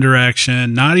turning one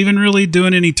direction, not even really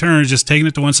doing any turns, just taking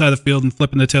it to one side of the field and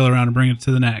flipping the tail around and bringing it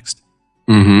to the next.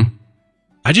 Mm-hmm.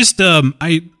 I just,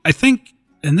 I think,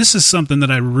 and this is something that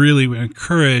I really would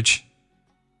encourage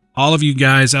all of you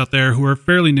guys out there who are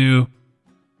fairly new.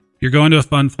 You're going to a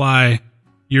fun fly.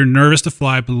 You're nervous to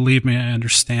fly. Believe me, I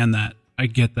understand that. I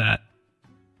get that.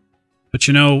 But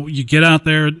you get out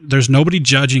there, there's nobody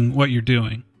judging what you're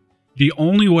doing. The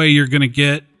only way you're going to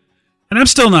get, and I'm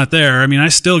still not there. I mean, I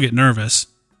still get nervous,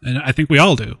 and I think we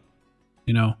all do,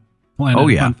 flying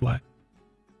a fun fly.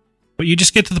 But you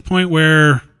just get to the point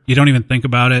where you don't even think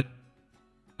about it,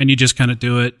 and you just kind of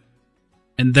do it.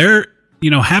 And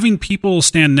having people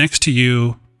stand next to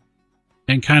you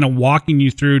and kind of walking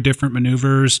you through different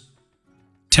maneuvers,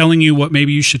 telling you what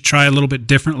maybe you should try a little bit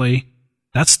differently,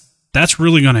 that's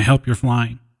really going to help your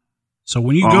flying. So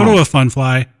when you go to a fun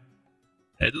fly,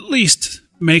 at least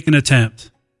make an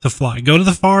attempt to fly. Go to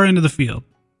the far end of the field.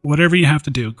 Whatever you have to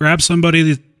do. Grab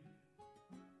somebody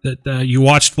that you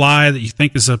watched fly that you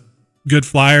think is a good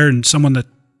flyer and someone that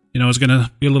is going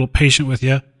to be a little patient with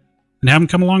you, and have them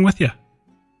come along with you.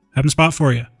 Have them spot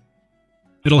for you.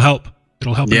 It'll help.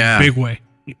 It'll help in a big way.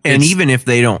 And even if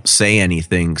they don't say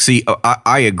anything, see,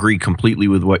 I agree completely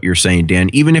with what you're saying, Dan.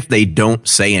 Even if they don't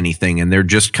say anything and they're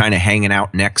just kind of hanging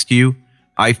out next to you,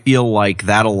 I feel like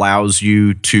that allows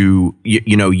you to,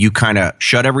 you kind of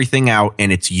shut everything out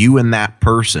and it's you and that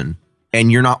person.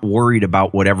 And you're not worried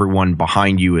about what everyone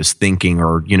behind you is thinking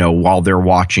or, while they're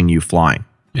watching you flying.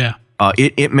 Yeah.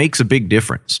 It makes a big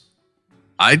difference.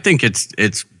 I think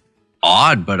it's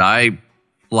odd, but I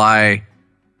fly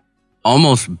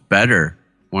almost better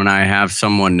when I have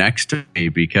someone next to me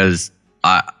because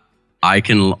I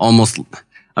can almost,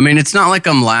 I mean, it's not like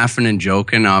I'm laughing and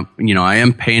joking. I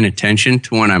am paying attention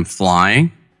to when I'm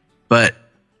flying, but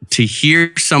to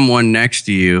hear someone next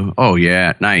to you, oh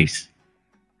yeah, nice,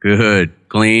 good,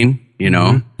 clean,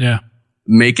 Yeah.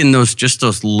 Making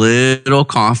those little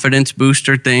confidence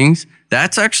booster things,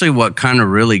 that's actually what kind of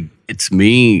really gets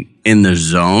me in the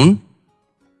zone.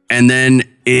 And then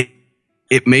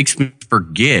it makes me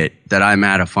forget that I'm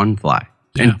at a fun fly.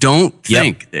 Yeah. And don't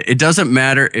think, it doesn't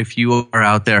matter if you are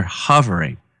out there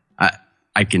hovering.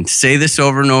 I can say this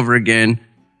over and over again,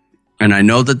 and I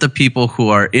know that the people who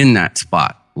are in that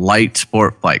spot, light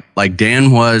sport flight, like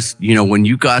Dan was, when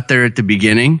you got there at the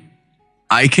beginning,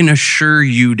 I can assure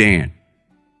you, Dan,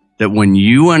 that when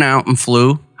you went out and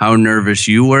flew, how nervous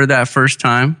you were that first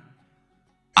time,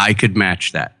 I could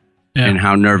match that and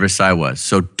how nervous I was.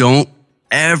 So don't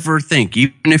ever think,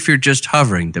 even if you're just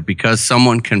hovering, that because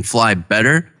someone can fly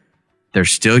better, they're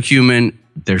still human,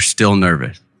 they're still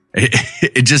nervous.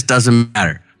 It just doesn't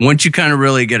matter. Once you kind of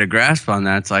really get a grasp on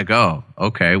that, it's like, oh,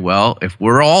 okay, well, if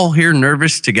we're all here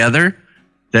nervous together,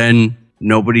 then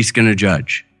nobody's going to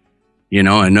judge,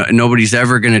 and nobody's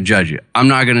ever going to judge you. I'm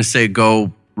not going to say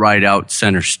go right out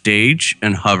center stage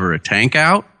and hover a tank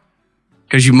out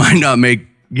because you might not make,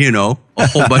 a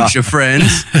whole bunch of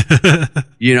friends,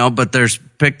 but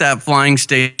pick that flying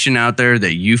station out there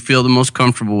that you feel the most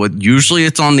comfortable with. Usually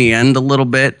it's on the end a little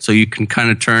bit, so you can kind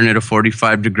of turn it a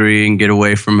 45 degree and get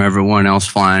away from everyone else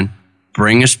flying.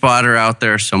 Bring a spotter out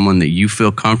there, someone that you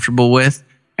feel comfortable with,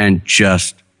 and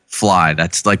just fly.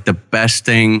 That's like the best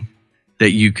thing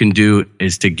that you can do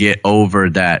is to get over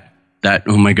that,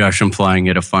 oh my gosh, I'm flying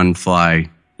at a fun fly,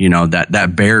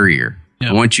 that barrier. Yeah.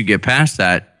 And once you get past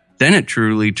that, then it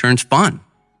truly turns fun.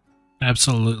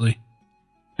 Absolutely.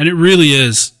 And it really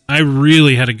is. I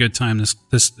really had a good time and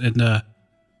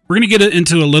we're going to get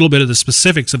into a little bit of the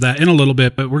specifics of that in a little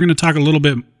bit, but we're going to talk a little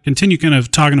bit, continue kind of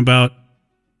talking about,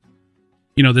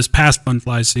 this past fun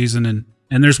fly season.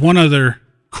 And there's one other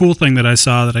cool thing that I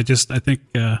saw that I think,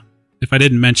 if I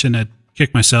didn't mention, I'd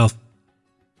kick myself.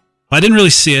 I didn't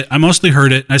really see it. I mostly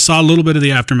heard it. I saw a little bit of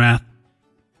the aftermath.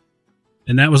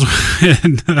 And that was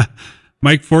when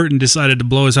Mike Fortin decided to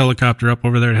blow his helicopter up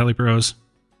over there at HeliPros.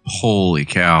 Holy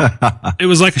cow. It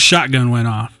was like a shotgun went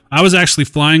off. I was actually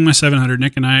flying my 700.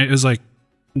 Nick and I, it was like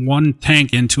one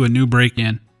tank into a new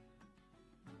break-in.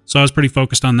 So I was pretty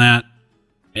focused on that.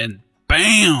 And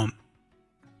bam!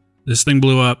 This thing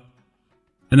blew up.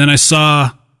 And then I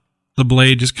saw the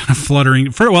blade just kind of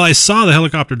fluttering. I saw the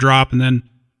helicopter drop and then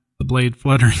the blade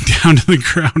fluttering down to the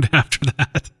ground after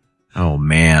that. Oh,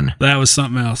 man. That was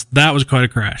something else. That was quite a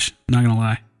crash. Not going to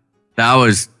lie. That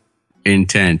was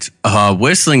intense.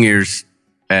 Whistling Ears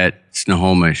at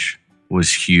Snohomish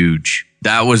was huge.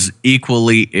 That was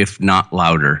equally, if not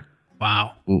louder.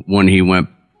 Wow. When he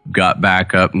got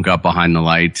back up and got behind the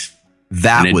lights.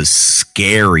 That was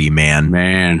scary, man.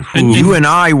 Man. And you and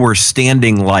I were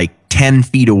standing like 10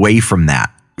 feet away from that.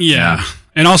 Yeah.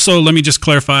 And also, let me just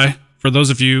clarify for those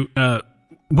of you,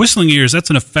 whistling ears, that's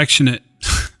an affectionate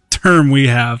term we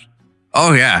have.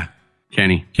 Oh, yeah.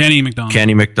 Kenny McDonald.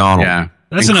 Kenny McDonald. Yeah.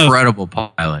 That's an incredible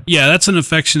pilot. Yeah, that's an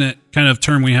affectionate kind of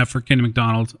term we have for Kenny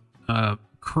McDonald.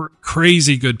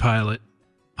 Crazy good pilot.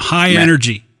 High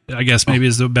energy, I guess maybe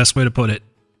is the best way to put it.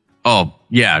 Oh,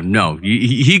 yeah. No,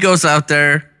 he goes out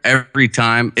there every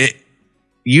time.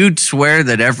 You'd swear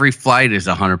that every flight is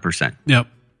 100%. Yep.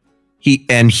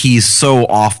 He's so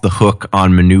off the hook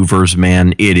on maneuvers,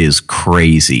 man. It is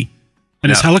crazy. And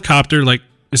his helicopter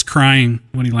is crying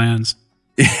when he lands.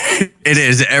 It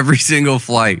is every single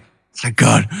flight. It's like,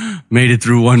 God, made it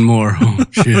through one more. Oh,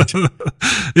 shit.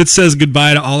 It says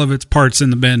goodbye to all of its parts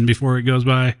in the bin before it goes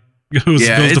to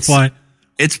fly.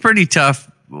 It's pretty tough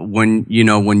when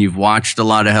you've watched a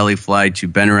lot of heli flights,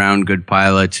 you've been around good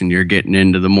pilots, and you're getting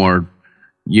into the more,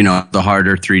 the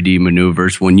harder 3D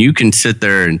maneuvers. When you can sit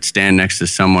there and stand next to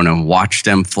someone and watch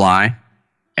them fly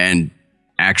and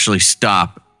actually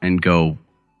stop and go,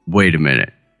 wait a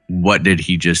minute, what did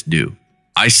he just do?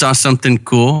 I saw something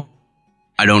cool.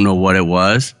 I don't know what it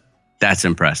was. That's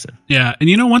impressive. Yeah.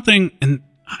 And one thing, and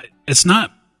it's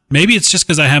not, maybe it's just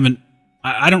because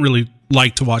I don't really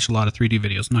like to watch a lot of 3D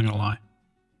videos. I'm not going to lie.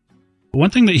 But one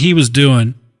thing that he was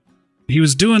doing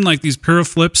like these pyro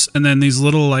flips and then these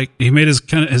little, he made his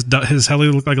heli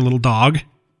look like a little dog,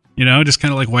 just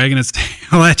kind of like wagging its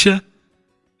tail at you.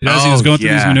 As he was going through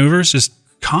these maneuvers just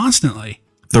constantly.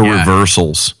 The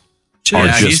reversals are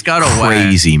just he's got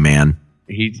crazy, man.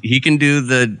 He can do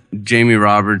the Jamie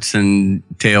Robertson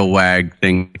tail wag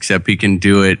thing, except he can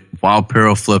do it while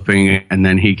pyro flipping, and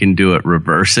then he can do it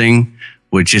reversing,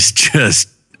 which is just,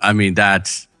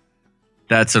 that's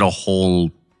at a whole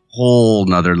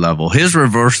nother level. His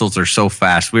reversals are so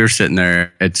fast. We were sitting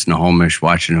there at Snohomish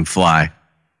watching him fly,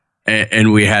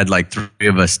 and we had 3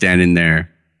 of us standing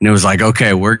there, and it was like,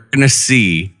 okay, we're going to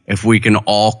see if we can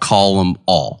all call them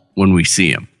all when we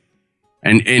see him.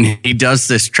 And he does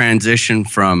this transition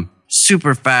from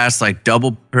super fast,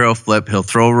 double pyro flip. He'll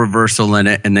throw a reversal in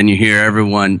it. And then you hear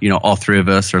everyone, all 3 of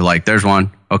us are like, there's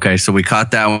one. Okay. So we caught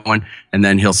that one. And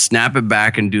then he'll snap it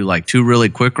back and do 2 really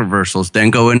quick reversals, then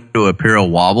go into a pyro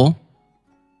wobble.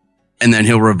 And then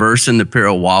he'll reverse in the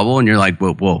pyro wobble. And you're like,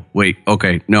 whoa, wait.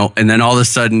 Okay. No. And then all of a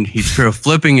sudden he's pyro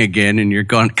flipping again. And you're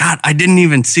going, God, I didn't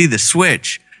even see the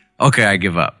switch. Okay, I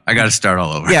give up. I got to start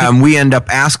all over. Yeah, and we end up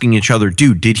asking each other,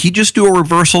 dude, did he just do a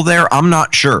reversal there? I'm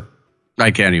not sure. I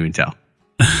can't even tell.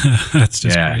 That's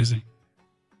just crazy.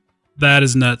 That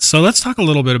is nuts. So let's talk a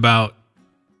little bit about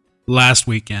last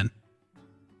weekend.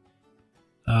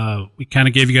 We kind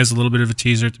of gave you guys a little bit of a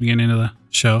teaser at the beginning of the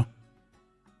show.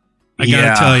 I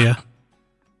got to tell you,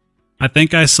 I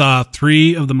think I saw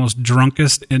 3 of the most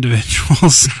drunkest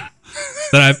individuals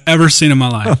that I've ever seen in my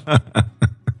life.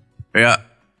 Yeah.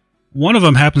 One of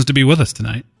them happens to be with us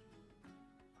tonight.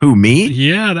 Who, me?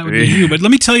 Yeah, that would be you. But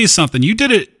let me tell you something. You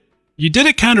did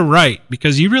it kind of right,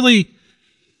 because you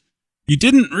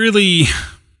didn't really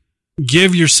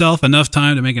give yourself enough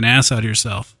time to make an ass out of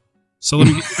yourself. So let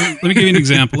me give you an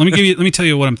example. Let me tell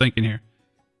you what I'm thinking here.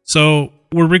 So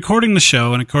we're recording the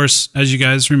show, and of course, as you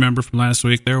guys remember from last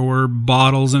week, there were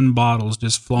bottles and bottles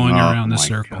just flowing around the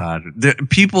circle. God.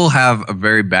 People have a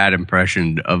very bad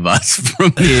impression of us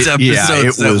from these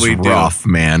episodes. Yeah, it was rough,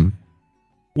 man.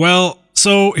 Well,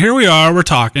 so here we are. We're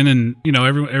talking, and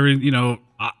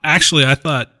actually, I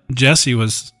thought Jesse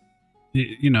was,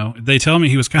 they tell me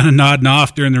he was kind of nodding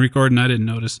off during the recording. I didn't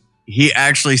notice. He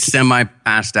actually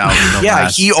semi-passed out.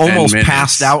 He almost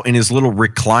passed out in his little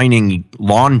reclining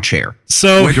lawn chair.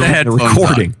 So with the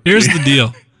recording. Here's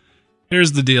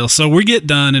the deal. So we get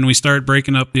done and we start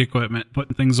breaking up the equipment,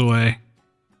 putting things away.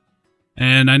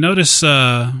 And I notice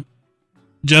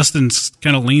Justin's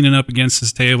kind of leaning up against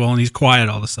his table, and he's quiet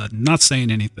all of a sudden, not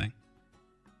saying anything.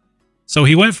 So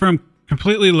he went from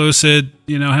completely lucid,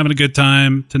 having a good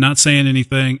time, to not saying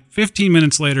anything. 15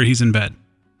 minutes later, he's in bed.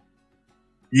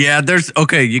 Yeah,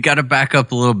 you got to back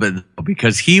up a little bit,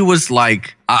 because he was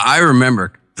like, I remember,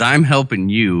 because I'm helping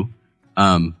you.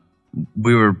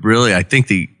 We were really, I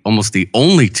think, almost the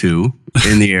only 2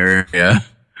 in the area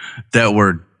that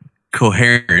were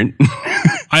coherent.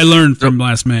 I learned from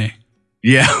last May.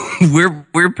 Yeah,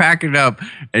 we're packing up,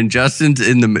 and Justin's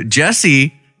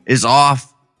Jesse is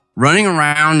off running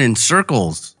around in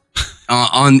circles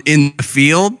in the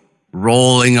field,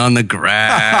 rolling on the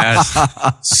grass,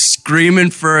 screaming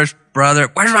for his brother.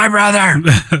 Where's my brother?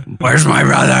 Where's my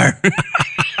brother?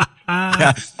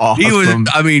 Awesome. He was,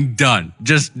 done.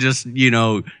 Just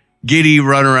giddy,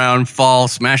 run around, fall,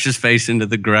 smash his face into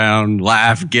the ground,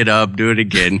 laugh, get up, do it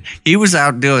again. He was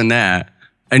out doing that.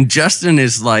 And Justin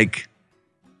is like,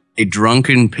 a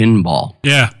drunken pinball.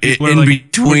 Yeah. In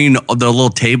between the little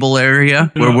table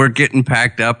area where we're getting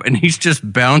packed up, and he's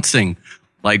just bouncing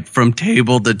like from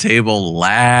table to table,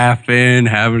 laughing,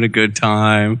 having a good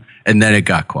time. And then it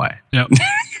got quiet. Yep.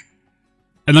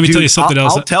 And let me tell you something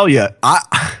else. I'll tell you,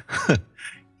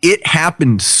 it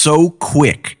happened so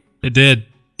quick. It did.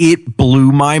 It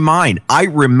blew my mind. I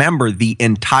remember the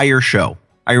entire show.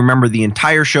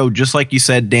 Just like you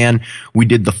said, Dan. We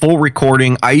did the full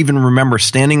recording. I even remember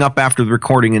standing up after the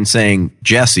recording and saying,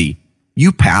 Jesse,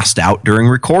 you passed out during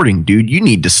recording, dude. You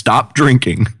need to stop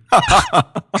drinking.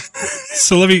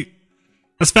 So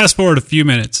let's fast forward a few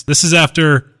minutes. This is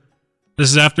after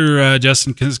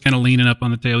Justin is kind of leaning up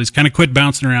on the table. He's kind of quit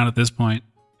bouncing around at this point.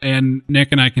 And Nick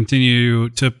and I continue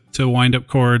to wind up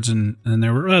chords, and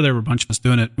there were a bunch of us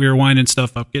doing it. We were winding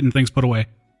stuff up, getting things put away.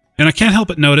 And I can't help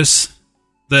but notice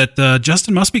that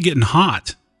Justin must be getting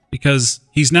hot, because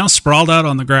he's now sprawled out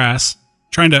on the grass,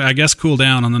 trying to, I guess, cool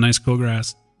down on the nice cool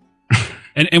grass.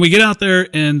 and we get out there,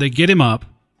 and they get him up.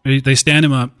 They stand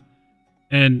him up,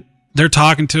 and they're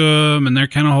talking to him, and they're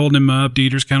kind of holding him up.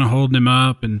 Dieter's kind of holding him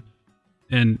up, and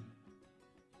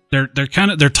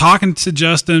they're talking to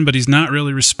Justin, but he's not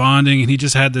really responding, and he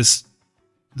just had this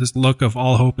look of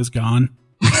all hope is gone.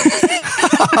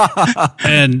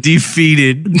 And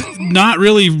defeated, not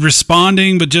really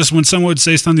responding, but just when someone would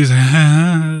say something, he's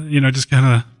like, just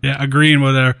kind of agreeing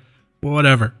with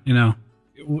whatever,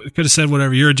 It could have said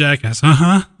whatever. You're a jackass.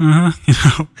 And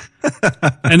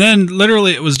then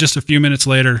literally it was just a few minutes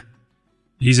later,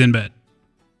 he's in bed.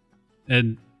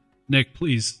 And Nick,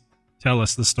 please tell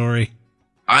us the story.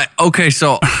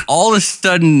 So all of a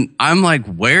sudden I'm like,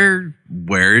 where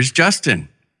is Justin?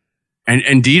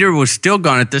 And Dieter was still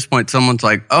gone at this point. Someone's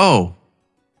like, oh,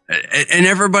 and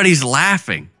everybody's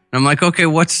laughing. I'm like, okay,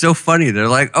 what's so funny? They're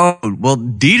like, oh, well,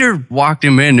 Dieter walked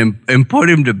him in and put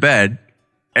him to bed.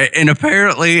 And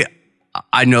apparently,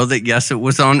 I know that, yes, it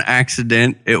was on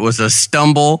accident. It was a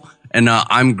stumble, and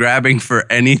I'm grabbing for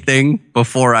anything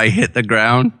before I hit the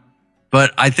ground.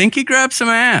 But I think he grabbed some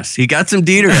ass. He got some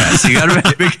Dieter ass. He got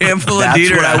a big handful of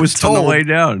Dieter ass I was told. On the way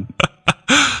down.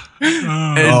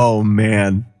 Oh,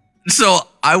 man. So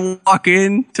I walk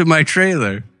into my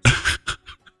trailer,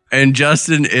 and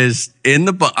Justin is in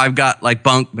the I've got like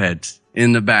bunk beds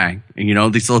in the back,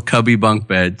 and these little cubby bunk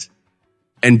beds,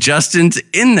 and Justin's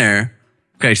in there.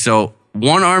 Okay, so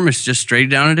one arm is just straight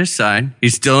down at his side.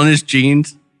 He's still in his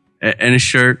jeans and his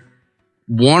shirt.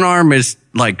 One arm is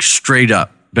like straight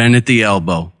up, bent at the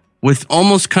elbow, with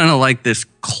almost kind of like this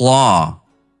claw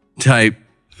type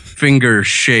finger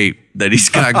shape that he's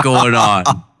got going on.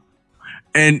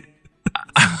 And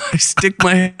I stick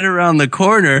my head around the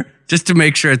corner just to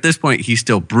make sure at this point he's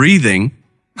still breathing.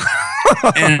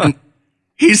 And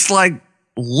he's like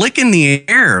licking the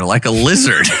air like a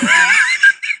lizard.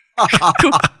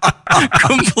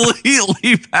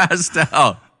 Completely passed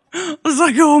out. I was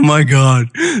like, oh my God,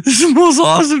 this is the most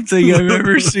awesome thing I've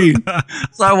ever seen.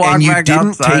 So I walked back outside. And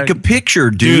you didn't take a picture,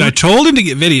 dude. I told him to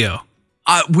get video.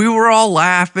 We were all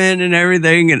laughing and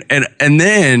everything. And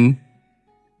then,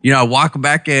 I walk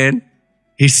back in.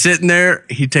 He's sitting there.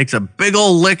 He takes a big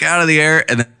old lick out of the air,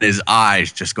 and then his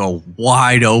eyes just go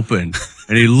wide open.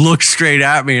 And he looks straight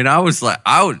at me. And I was like,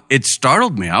 it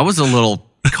startled me. I was a little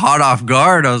caught off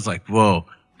guard. I was like, whoa.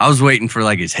 I was waiting for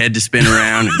like his head to spin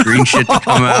around and green shit to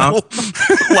come out.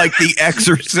 Like The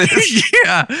Exorcist.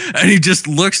 Yeah. And he just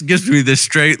gives me this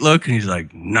straight look, and he's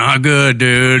like, not good,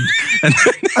 dude. And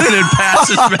then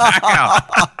passes back out.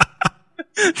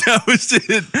 That was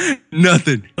it.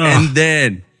 Nothing. And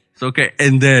then, it's okay.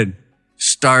 And then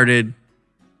started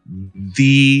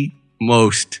the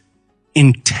most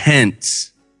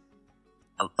intense,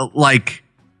 like,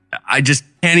 I just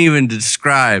can't even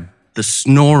describe the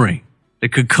snoring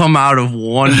that could come out of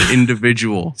one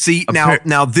individual. See,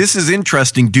 now this is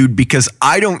interesting, dude, because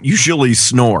I don't usually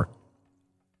snore.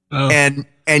 Oh.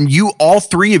 And you, all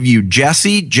three of you,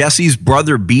 Jesse's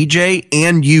brother BJ,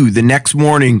 and you, the next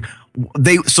morning,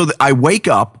 I wake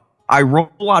up, I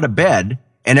roll out of bed,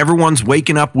 and everyone's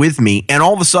waking up with me, and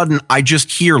all of a sudden I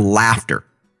just hear laughter.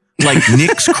 Like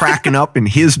Nick's cracking up in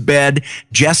his bed,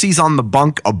 Jesse's on the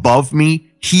bunk above me,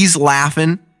 he's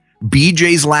laughing.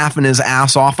 BJ's laughing his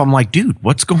ass off. I'm like, dude,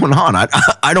 what's going on?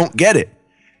 I don't get it.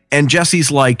 And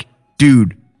Jesse's like,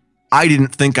 dude, I didn't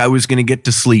think I was going to get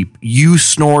to sleep. You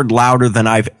snored louder than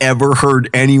I've ever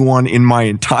heard anyone in my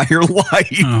entire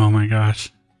life. Oh my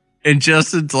gosh. And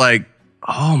Justin's like,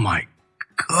 oh my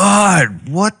God,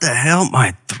 what the hell?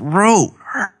 My throat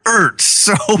hurts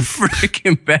so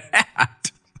freaking bad.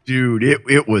 Dude,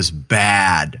 it was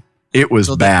bad. It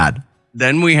was bad.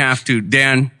 Then we have to,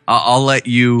 Dan, I'll let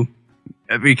you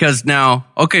because now,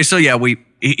 okay, so yeah,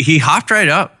 he hopped right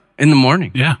up in the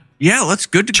morning. Yeah. Yeah, let's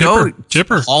good to go.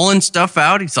 Chipper. Hauling stuff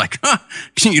out. He's like,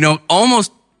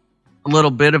 almost a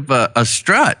little bit of a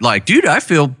strut. Like, dude, I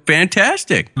feel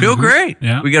fantastic. Feel great.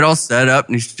 Yeah. We get all set up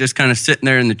and he's just kind of sitting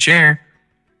there in the chair.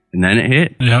 And then it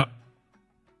hit. Yeah.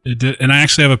 It did. And I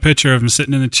actually have a picture of him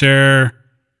sitting in the chair,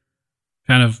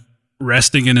 kind of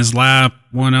resting in his lap,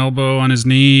 one elbow on his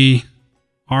knee,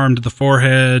 arm to the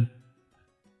forehead,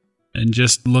 and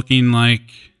just looking like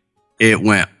it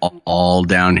went all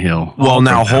downhill. Well,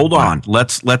 now hold on.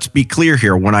 Let's be clear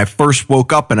here. When I first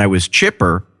woke up and I was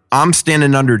chipper, I'm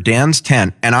standing under Dan's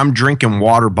tent and I'm drinking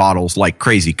water bottles like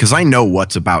crazy because I know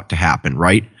what's about to happen,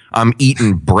 right? I'm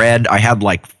eating bread. I had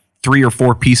like 3 or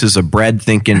 4 pieces of bread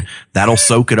thinking that'll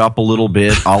soak it up a little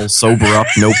bit. I'll sober up,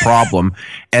 no problem.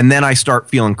 And then I start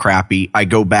feeling crappy. I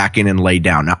go back in and lay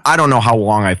down. Now, I don't know how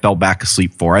long I fell back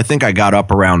asleep for. I think I got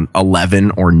up around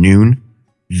 11 or noon.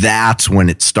 That's when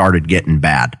it started getting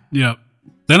bad. Yep.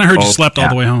 Then I heard you slept all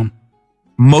the way home.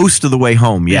 Most of the way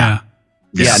home, yeah.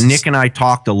 Yes. Yeah, Nick and I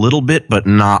talked a little bit, but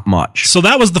not much. So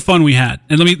that was the fun we had.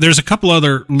 And there's a couple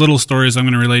other little stories I'm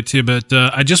going to relate to, but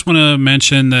I just want to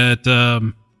mention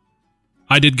that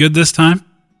I did good this time.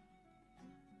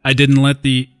 I didn't let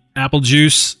the apple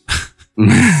juice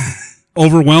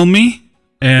overwhelm me.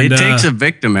 And it takes a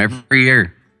victim every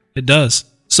year. It does.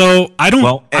 So I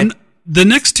don't. The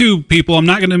next 2 people, I'm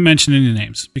not going to mention any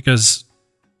names because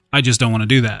I just don't want to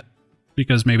do that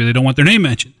because maybe they don't want their name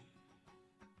mentioned.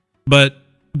 But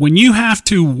when you have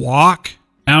to walk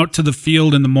out to the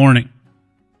field in the morning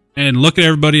and look at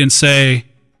everybody and say,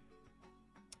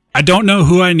 I don't know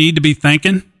who I need to be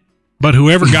thanking, but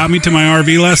whoever got me to my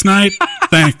RV last night,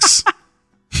 thanks.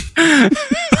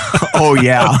 Oh,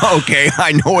 yeah. Okay.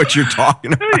 I know what you're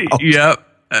talking about. Yep.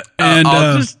 And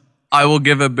I will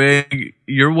give a big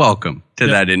you're welcome to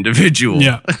that individual.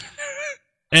 Yeah.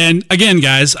 And again,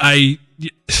 guys, I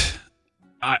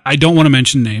don't want to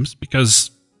mention names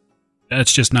because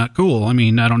that's just not cool. I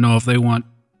mean, I don't know if they want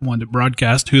to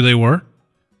broadcast who they were.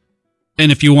 And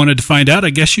if you wanted to find out, I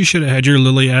guess you should have had your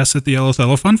lily ass at the El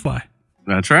Othello Fun Fly.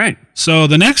 That's right. So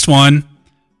the next one,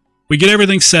 we get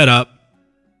everything set up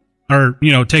or,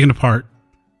 taken apart.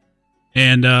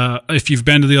 And if you've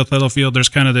been to the Othello Field, there's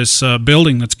kind of this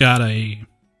building that's got an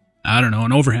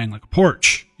overhang, like a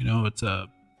porch. It's a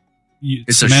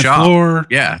cement shop. Floor.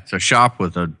 Yeah, it's a shop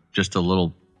with just a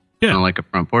little, kind of like a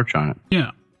front porch on it.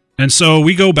 Yeah. And so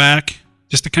we go back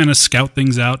just to kind of scout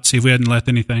things out, see if we hadn't left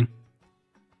anything.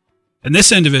 And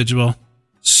this individual,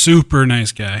 super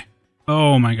nice guy.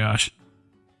 Oh my gosh.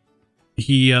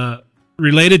 He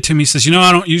related to me, says,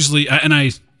 I don't usually,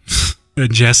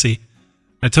 Jesse.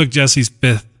 I took Jesse's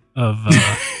fifth of.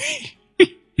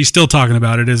 He's still talking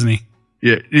about it, isn't he?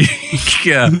 Yeah,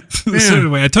 yeah. So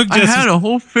anyway, I took Jesse's. I had a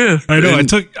whole fifth. I know.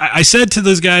 I said to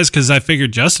those guys because I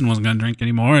figured Justin wasn't going to drink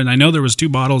anymore, and I know there was 2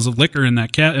 bottles of liquor in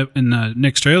that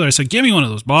Nick's trailer. I said, "Give me one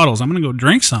of those bottles. I'm going to go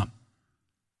drink some."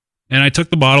 And I took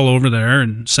the bottle over there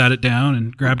and sat it down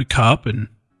and grabbed a cup, and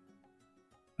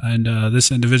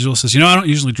this individual says, I don't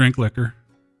usually drink liquor,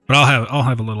 but I'll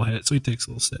have a little hit. So he takes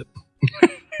a little sip.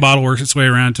 Bottle works its way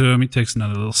around to him. He takes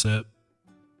another little sip,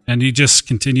 and he just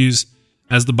continues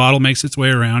as the bottle makes its way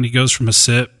around. He goes from a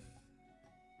sip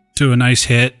to a nice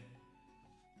hit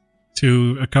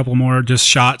to a couple more just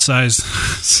shot size,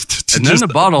 and then the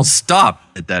bottle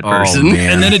stopped at that person,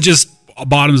 and then it just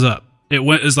bottoms up.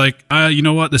 It's like, you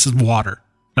know what? This is water.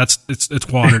 It's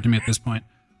water to me at this point.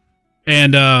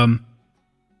 And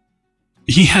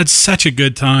he had such a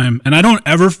good time, and I don't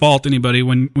ever fault anybody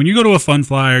when you go to a fun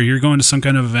fly or you're going to some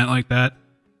kind of event like that.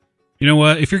 You know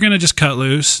what? If you're gonna just cut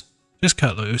loose, just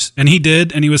cut loose. And he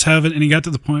did, and he got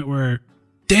to the point where,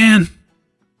 Dan,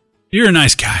 you're a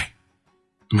nice guy.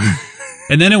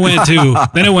 And then it went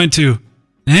to,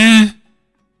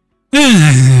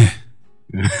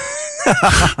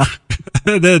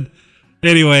 then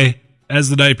anyway, as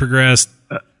the night progressed,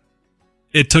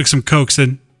 it took some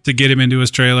coaxing to get him into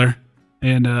his trailer.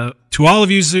 And to all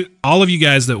of you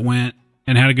guys that went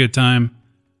and had a good time,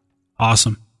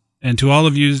 awesome. And to all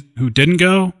of you who didn't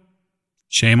go,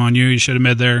 shame on you. You should have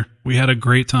been there. We had a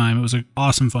great time. It was an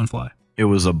awesome fun fly. It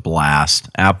was a blast.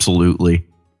 Absolutely.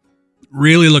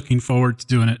 Really looking forward to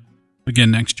doing it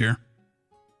again next year.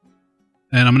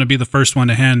 And I'm going to be the first one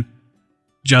to hand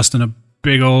Justin a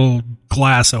big old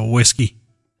glass of whiskey.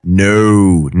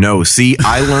 No. See,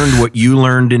 I learned what you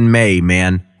learned in May,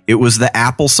 man. It was the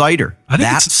apple cider.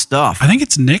 That stuff. I think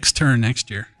it's Nick's turn next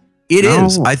year. It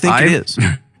is. I think it is.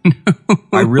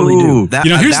 I really do.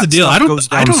 Here's the deal. Goes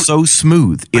down so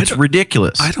smooth. It's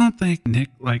ridiculous. I don't think Nick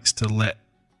likes to let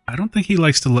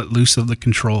loose of the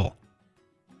control.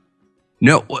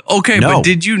 No. Okay, No. but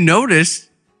did you notice,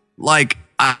 like,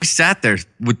 I sat there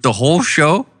with the whole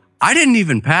show. I didn't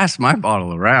even pass my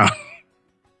bottle around.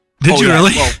 Did you yeah.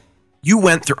 really? Well, you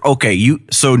went through. Okay,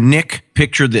 so Nick,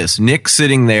 picture this: Nick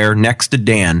sitting there next to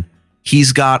Dan.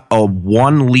 He's got a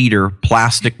 1 liter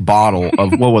plastic bottle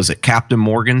of what was it, Captain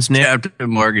Morgan's, Nick? Captain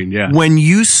Morgan, yeah. When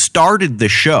you started the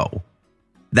show,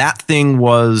 that thing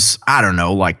was, I don't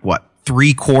know, like what,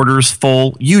 3/4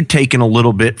 full. You'd taken a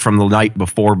little bit from the night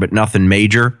before, but nothing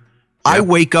major. I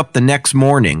wake up the next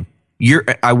morning.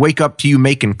 I wake up to you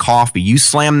making coffee. You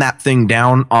slam that thing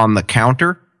down on the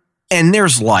counter, and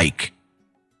there's like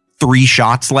 3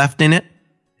 shots left in it.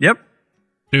 Yep.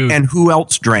 Dude, And who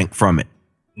else drank from it?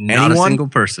 Not Anyone? a single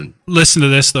person. listen to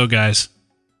this, though, guys.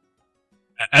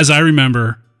 As I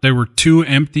remember, there were 2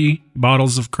 empty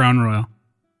bottles of Crown Royal.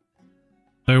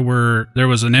 There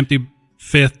was an empty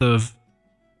 5th of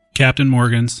Captain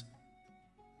Morgan's,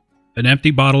 an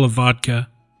empty bottle of vodka,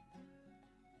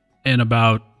 and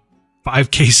about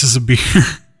 5 cases of beer.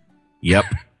 Yep.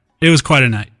 It was quite a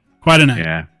night. Quite a night.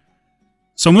 Yeah.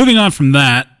 So moving on from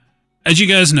that, as you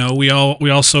guys know, we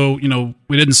also,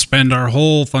 we didn't spend our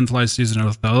whole Fun Fly season at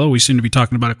Othello. We seem to be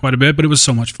talking about it quite a bit, but it was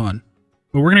so much fun.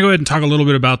 But we're going to go ahead and talk a little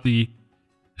bit about the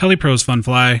HeliPros Fun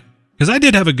Fly, because I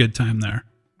did have a good time there.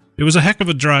 It was a heck of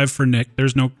a drive for Nick.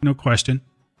 There's no question.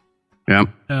 Yep.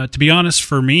 To be honest,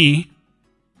 for me,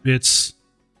 it's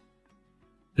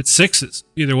 6s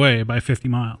either way by 50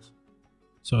 miles.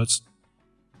 So it's,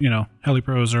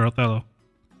 HeliPros or Othello.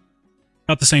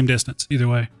 About the same distance either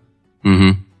way.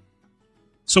 Mm-hmm.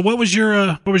 So what was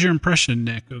your impression,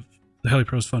 Nick, of the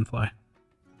HeliPros Fun Fly?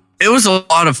 It was a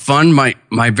lot of fun.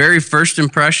 My very first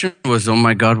impression was, oh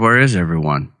my God, where is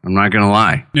everyone? I'm not gonna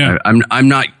lie. Yeah. I'm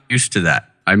not used to that.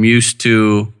 I'm used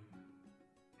to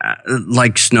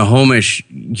like Snohomish.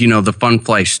 The Fun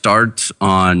Fly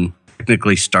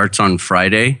technically starts on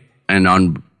Friday,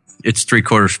 and it's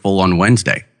 3/4 full on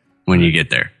Wednesday when you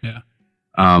get there. Yeah.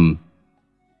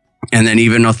 And then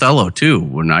even Othello too.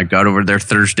 When I got over there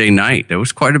Thursday night, there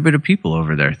was quite a bit of people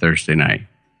over there Thursday night.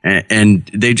 And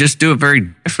they just do it very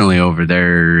differently over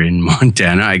there in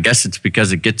Montana. I guess it's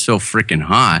because it gets so freaking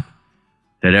hot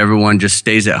that everyone just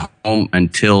stays at home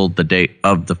until the day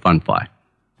of the Fun Fly.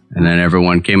 And then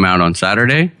everyone came out on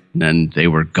Saturday, and then they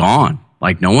were gone.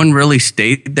 Like, no one really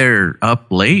stayed there up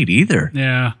late either.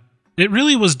 Yeah. It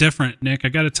really was different, Nick. I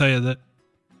got to tell you that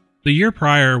the year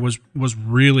prior was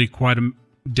really quite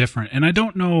different. And I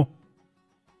don't know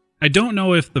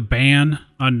if the ban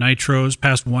on nitros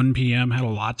past 1 p.m. had a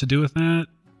lot to do with that.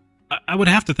 I would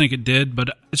have to think it did, but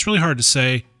it's really hard to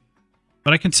say.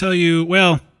 But I can tell you,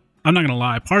 well, I'm not going to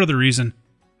lie. Part of the reason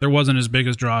there wasn't as big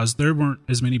as draws, there weren't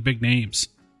as many big names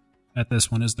at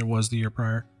this one as there was the year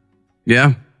prior.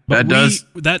 Yeah, But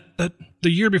that the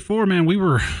year before,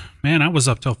 I was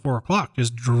up till 4:00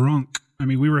 just drunk. I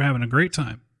mean, we were having a great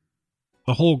time.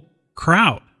 The whole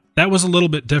crowd. That was a little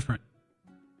bit different.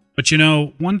 But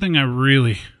one thing I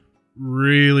really,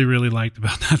 really, really liked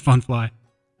about that Fun Fly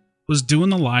was doing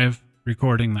the live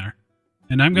recording there.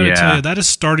 And I'm going to tell you, that is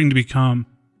starting to become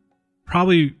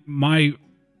probably my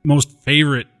most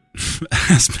favorite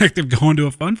aspect of going to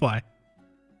a Fun Fly.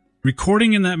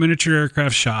 Recording in that miniature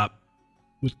aircraft shop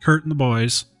with Kurt and the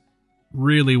boys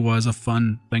really was a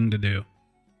fun thing to do.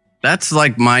 That's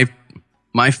like my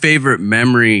favorite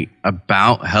memory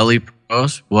about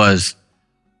HeliPros was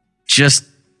just,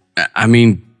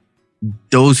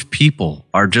 those people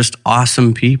are just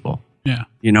awesome people. Yeah.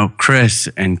 Chris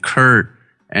and Kurt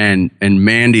and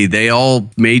Mandy, they all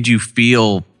made you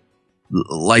feel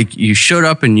like you showed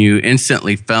up and you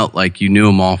instantly felt like you knew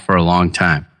them all for a long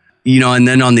time. And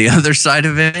then on the other side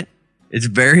of it, it's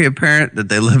very apparent that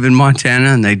they live in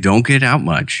Montana and they don't get out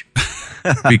much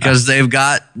because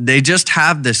they just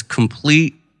have this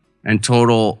complete and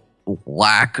total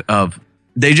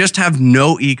they just have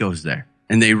no egos there.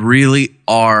 And they really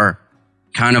are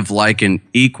kind of like an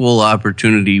equal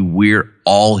opportunity. We're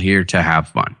all here to have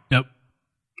fun. Yep.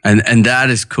 And that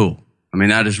is cool.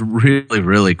 That is really,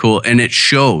 really cool. And it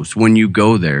shows when you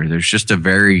go there. There's just a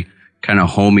very kind of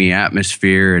homey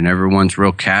atmosphere and everyone's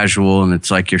real casual. And it's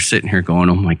like you're sitting here going,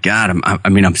 oh my God,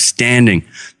 I'm standing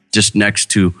just next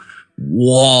to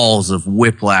walls of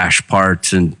whiplash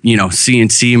parts and,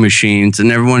 CNC machines.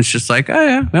 And everyone's just like, oh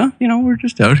yeah, well, we're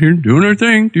just out here doing our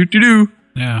thing. Do.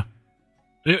 Yeah.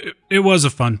 It was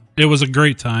it was a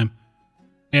great time.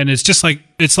 And it's just like,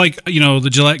 the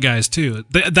Gillette guys too.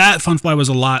 That Fun Fly was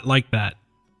a lot like that.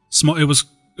 Small.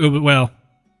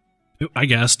 I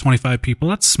guess 25 people.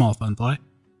 That's a small Fun Fly.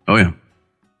 Oh yeah.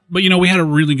 But we had a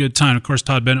really good time. Of course,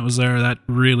 Todd Bennett was there. That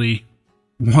really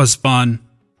was fun.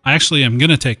 I actually am going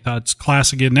to take Todd's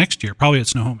class again next year, probably at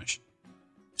Snohomish.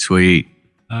 Sweet.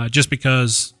 Just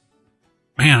because,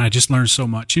 man, I just learned so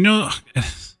much. You know,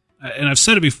 and I've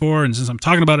said it before, and since I'm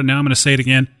talking about it now, I'm going to say it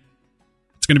again.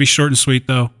 It's going to be short and sweet,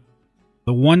 though.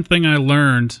 The one thing I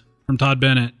learned from Todd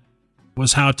Bennett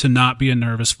was how to not be a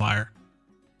nervous flyer.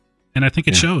 And I think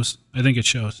it shows. I think it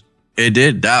shows. It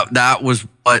did. That was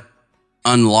what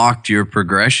unlocked your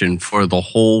progression for the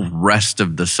whole rest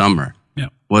of the summer. Yeah.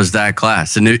 Was that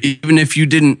class. And even if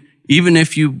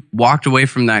you walked away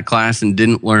from that class and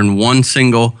didn't learn one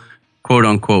single quote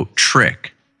unquote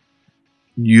trick,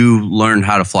 you learned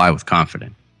how to fly with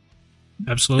confidence.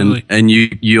 Absolutely. And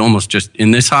you almost just,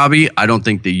 in this hobby, I don't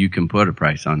think that you can put a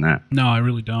price on that. No, I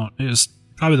really don't. It was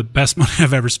probably the best money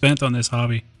I've ever spent on this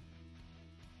hobby.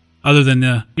 Other than,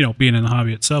 being in the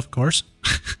hobby itself, of course.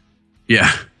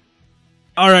 Yeah.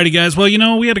 Alrighty, guys. Well,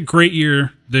 we had a great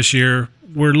year this year.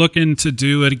 We're looking to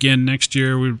do it again next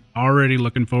year. We're already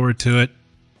looking forward to it.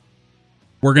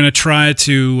 We're going to try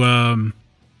to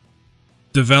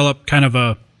develop kind of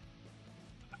a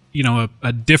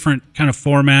different kind of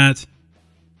format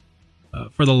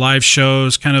for the live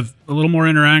shows, kind of a little more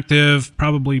interactive,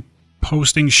 probably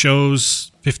posting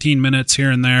shows 15 minutes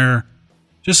here and there,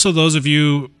 just so those of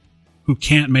you who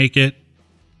can't make it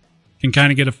can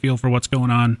kind of get a feel for what's going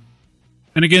on.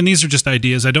 And again, these are just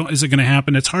ideas. Is it going to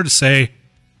happen? It's hard to say,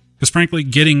 because frankly,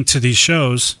 getting to these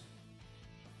shows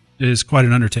is quite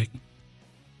an undertaking.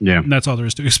 Yeah. And that's all there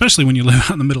is to it, especially when you live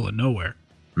out in the middle of nowhere.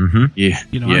 Mm-hmm. Yeah.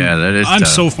 That is I'm tough.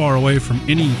 so far away from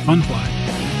any fun fly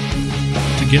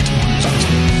to get to one. It's just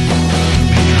a major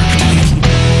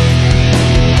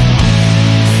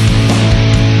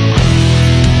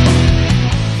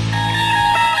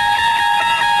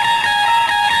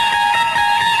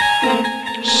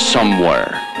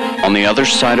Somewhere on the other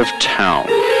side of town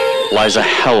lies a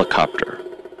helicopter,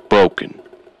 broken,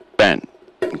 bent,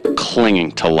 and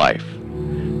clinging to life.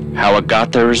 How it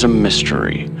got there is a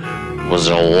mystery. Was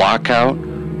it a lockout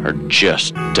or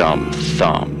just dumb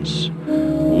thumbs?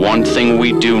 One thing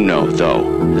we do know,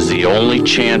 though, is the only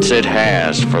chance it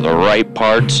has for the right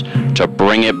parts to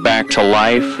bring it back to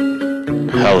life,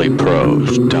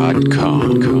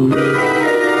 helipros.com.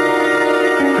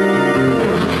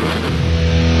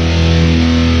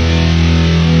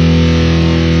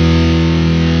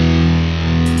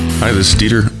 Hi, this is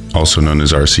Dieter, also known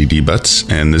as RCD Butts,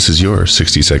 and this is your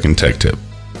 60-second tech tip.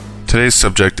 Today's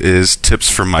subject is tips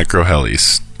for micro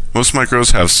helis. Most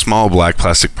micros have small black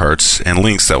plastic parts and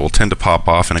links that will tend to pop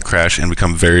off in a crash and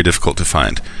become very difficult to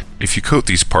find. If you coat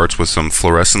these parts with some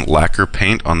fluorescent lacquer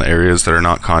paint on the areas that are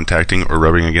not contacting or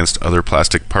rubbing against other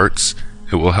plastic parts,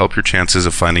 it will help your chances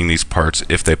of finding these parts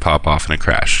if they pop off in a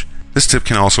crash. This tip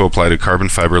can also apply to carbon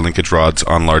fiber linkage rods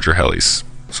on larger helis.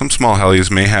 Some small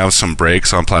helis may have some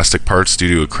breaks on plastic parts due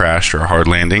to a crash or a hard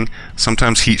landing.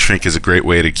 Sometimes heat shrink is a great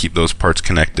way to keep those parts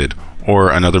connected, or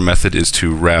another method is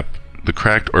to wrap the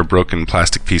cracked or broken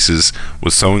plastic pieces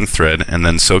with sewing thread and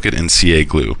then soak it in CA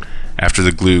glue. After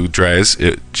the glue dries,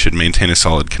 it should maintain a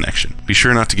solid connection. Be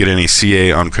sure not to get any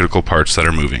CA on critical parts that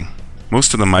are moving.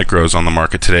 Most of the micros on the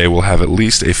market today will have at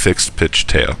least a fixed pitch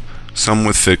tail, some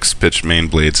with fixed pitch main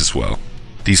blades as well.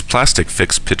 These plastic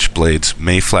fixed pitch blades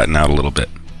may flatten out a little bit,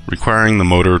 requiring the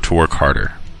motor to work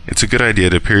harder. It's a good idea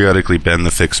to periodically bend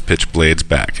the fixed pitch blades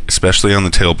back, especially on the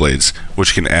tail blades,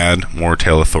 which can add more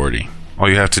tail authority. All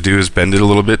you have to do is bend it a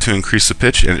little bit to increase the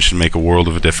pitch, and it should make a world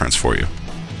of a difference for you.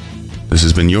 This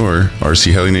has been your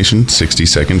RC Heli Nation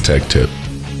 60-second tech tip.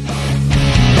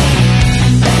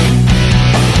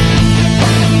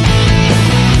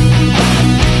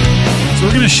 So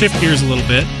we're going to shift gears a little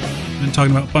bit. We've been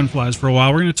talking about fun flies for a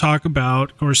while. We're going to talk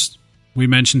about, of course, we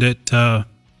mentioned it a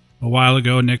while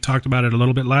ago. Nick talked about it a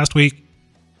little bit last week.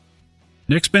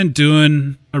 Nick's been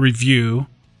doing a review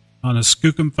on a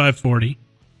Skookum 540.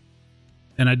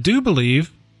 And I do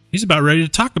believe he's about ready to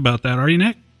talk about that. Are you,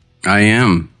 Nick? I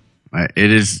am.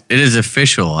 It is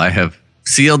official. I have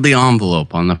sealed the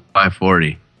envelope on the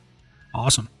 540.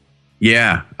 Awesome.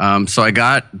 Yeah. So I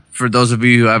got, for those of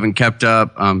you who haven't kept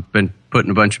up, been putting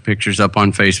a bunch of pictures up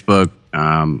on Facebook.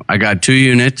 I got 2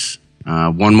 units.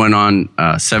 One went on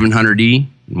 700E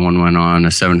and one went on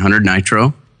a 700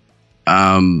 Nitro.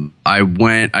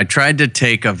 I tried to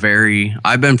take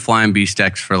I've been flying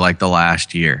B-Stecs for like the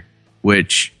last year,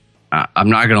 which I'm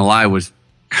not going to lie was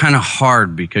kind of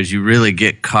hard because you really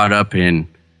get caught up in,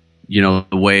 the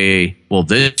way,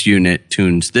 this unit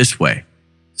tunes this way.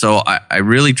 So I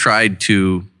really tried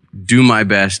to do my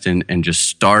best and just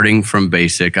starting from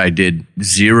basic. I did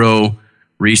zero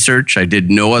research. I did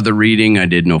no other reading. I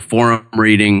did no forum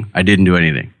reading. I didn't do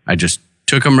anything. I just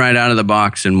took them right out of the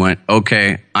box and went,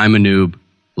 okay, I'm a noob.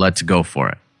 let's go for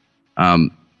it.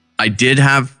 I did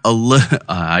have I'm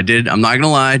not going to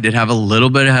lie, I did have a little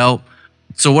bit of help.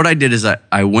 So what I did is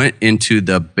I went into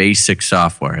the basic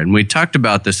software, and we talked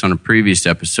about this on a previous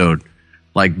episode.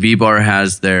 Like V-Bar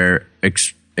has their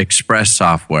Express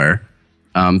software.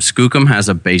 Skookum has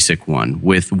a basic one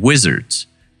with wizards,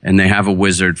 and they have a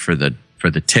wizard for the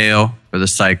tail, for the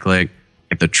cyclic,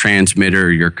 like the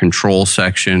transmitter, your control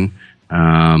section.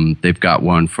 They've got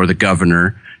one for the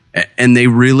governor, and they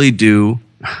really do.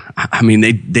 I mean,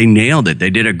 they nailed it. They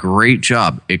did a great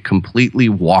job. It completely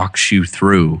walks you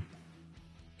through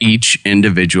each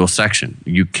individual section.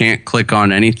 You can't click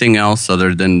on anything else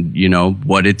other than,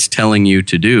 what it's telling you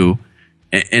to do.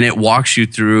 And it walks you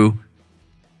through.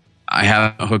 I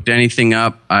haven't hooked anything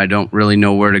up. I don't really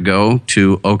know where to go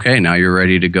to. Okay, now you're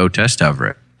ready to go test hover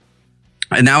it.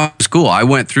 And that was cool. I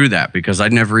went through that because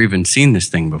I'd never even seen this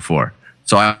thing before.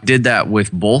 So I did that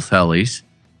with both helis.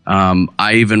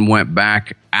 I even went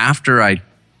back after I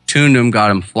tuned them, got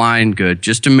them flying good,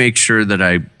 just to make sure that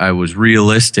I was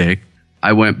realistic.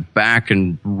 I went back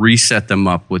and reset them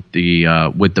up with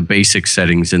the basic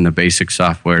settings in the basic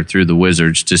software through the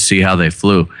wizards to see how they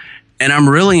flew. And I'm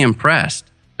really impressed.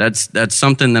 That's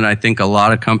something that I think a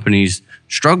lot of companies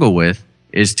struggle with,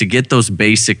 is to get those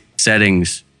basic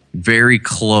settings very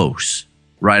close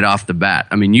right off the bat.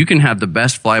 I mean, you can have the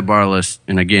best flybarless,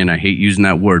 and again, I hate using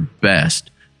that word best,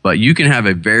 but you can have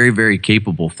a very, very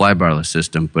capable flybarless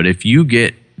system. But if you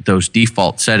get those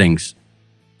default settings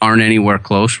aren't anywhere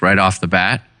close right off the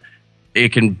bat,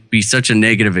 it can be such a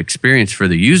negative experience for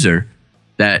the user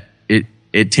that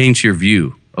it taints your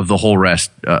view of the whole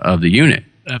rest of the unit.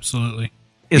 Absolutely.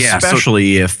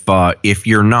 Especially if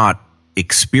you're not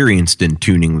experienced in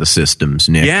tuning the systems,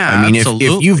 Nick. Yeah, I mean,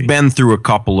 absolutely. if you've been through a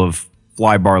couple of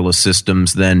flybarless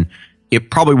systems, then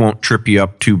it probably won't trip you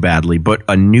up too badly. But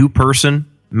a new person,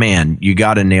 man, you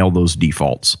got to nail those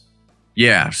defaults.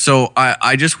 Yeah, so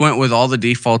I just went with all the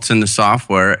defaults in the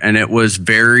software, and it was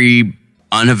very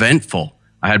uneventful.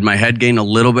 I had my head gain a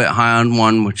little bit high on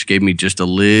one, which gave me just a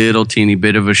little teeny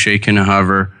bit of a shake and a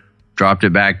hover, dropped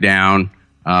it back down,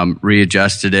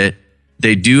 readjusted it.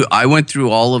 I went through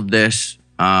all of this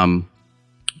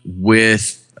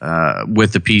with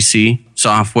the PC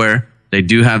software. They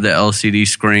do have the LCD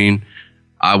screen.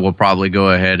 I will probably go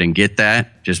ahead and get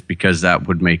that just because that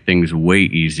would make things way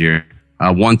easier.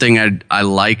 One thing I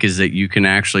like is that you can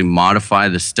actually modify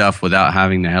the stuff without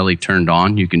having the heli turned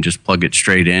on. You can just plug it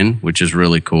straight in, which is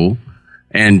really cool.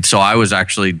 And so I was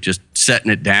actually just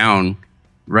setting it down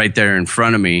right there in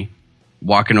front of me,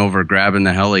 walking over, grabbing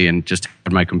the heli, and just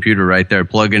had my computer right there,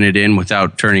 plugging it in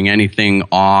without turning anything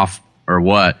off or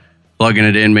what. Plugging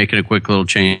it in, making a quick little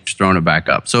change, throwing it back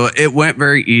up. So it went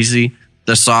very easy.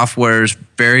 The software is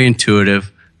very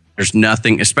intuitive. There's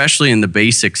nothing, especially in the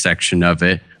basic section of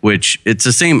it, which it's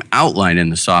the same outline in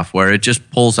the software. It just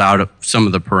pulls out some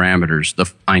of the parameters, the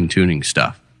fine-tuning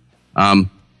stuff.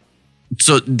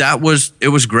 So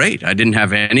it was great. I didn't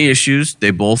have any issues.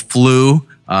 They both flew.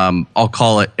 I'll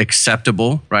call it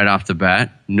acceptable right off the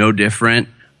bat. No different.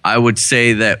 I would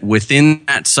say that within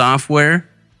that software,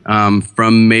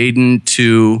 from maiden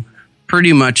to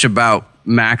pretty much about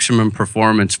maximum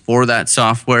performance for that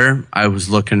software, I was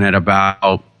looking at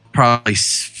about probably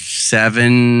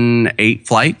 7-8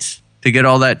 flights to get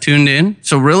all that tuned in.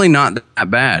 So really not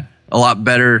that bad. A lot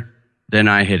better than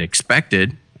I had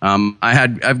expected.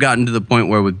 I've gotten to the point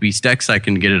where with BeastX I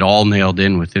can get it all nailed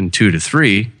in within 2 to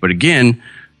 3. But again,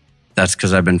 that's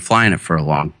because I've been flying it for a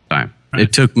long time. Right.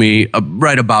 It took me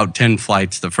right about 10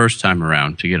 flights the first time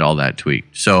around to get all that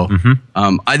tweaked. So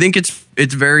I think it's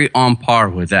very on par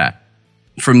with that.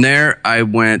 From there,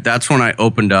 that's when I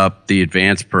opened up the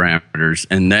advanced parameters,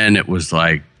 and then it was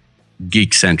like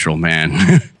Geek Central,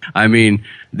 man. I mean,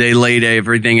 they laid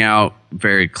everything out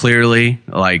very clearly,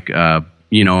 like,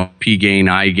 P gain,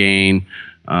 I gain,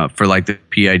 for like the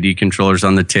PID controllers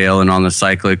on the tail and on the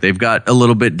cyclic. They've got a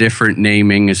little bit different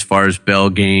naming as far as bell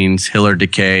gains, Hiller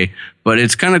decay, but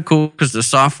it's kind of cool because the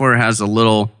software has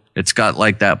it's got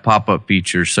like that pop-up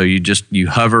feature. So you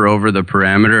hover over the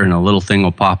parameter and a little thing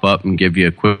will pop up and give you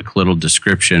a quick little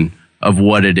description of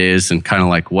what it is and kind of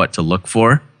like what to look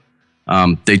for.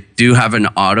 They do have an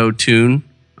auto tune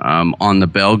on the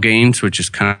bell gains, which is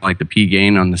kind of like the P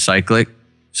gain on the cyclic.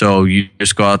 So you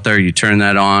just go out there, you turn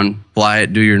that on, fly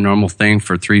it, do your normal thing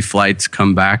for 3 flights,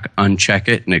 come back, uncheck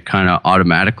it, and it kind of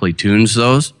automatically tunes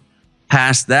those.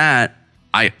 Past that,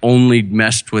 I only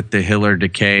messed with the Hiller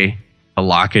decay to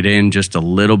lock it in just a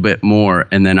little bit more,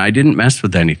 and then I didn't mess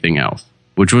with anything else,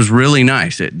 which was really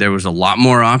nice. There was a lot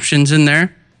more options in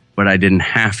there, but I didn't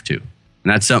have to. And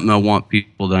that's something I want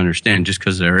people to understand. Just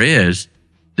because there is,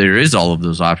 there is all of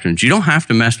those options. You don't have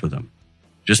to mess with them.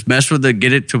 Just mess with it,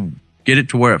 get it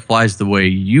to where it flies the way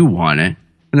you want it,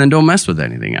 and then don't mess with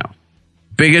anything else.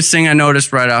 Biggest thing I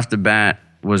noticed right off the bat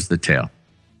was the tail.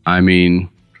 I mean,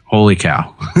 holy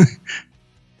cow.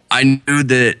 I knew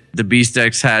that the Beast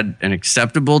X had an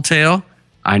acceptable tail.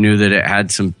 I knew that it had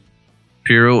some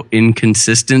Puro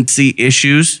inconsistency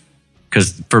issues,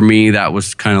 because for me, that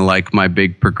was kind of like my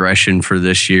big progression for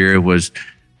this year was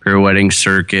pirouetting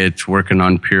circuits, working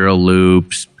on Puro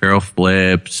loops, Puro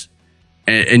flips.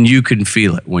 And you can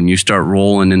feel it when you start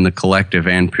rolling in the collective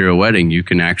and pirouetting. You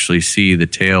can actually see the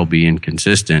tail be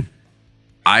inconsistent.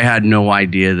 I had no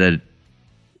idea that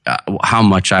how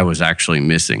much I was actually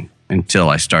missing until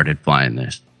I started flying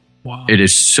this. Wow. It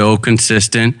is so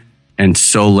consistent and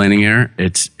so linear.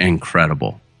 It's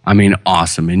incredible. I mean,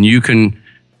 awesome. And you can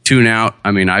tune out.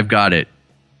 I mean, I've got it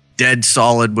dead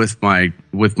solid with my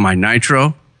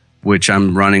nitro, which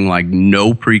I'm running like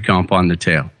no pre-comp on the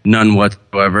tail, none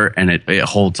whatsoever, and it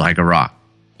holds like a rock.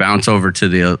 Bounce over to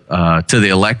the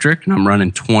electric, and I'm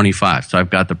running 25, so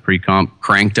I've got the pre-comp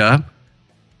cranked up.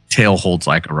 Tail holds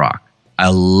like a rock. I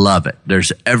love it.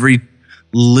 There's every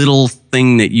little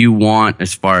thing that you want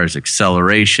as far as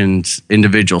accelerations,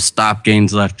 individual stop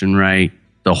gains left and right,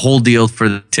 the whole deal for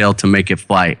the tail to make it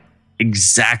fly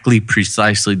exactly,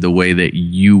 precisely the way that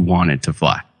you want it to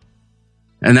fly.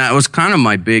 And that was kind of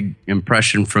my big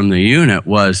impression from the unit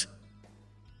was,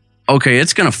 okay,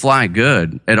 it's going to fly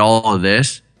good at all of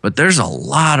this, but there's a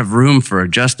lot of room for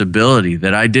adjustability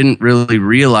that I didn't really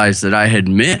realize that I had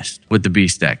missed with the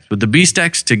Beast X. With the Beast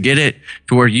X, to get it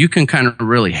to where you can kind of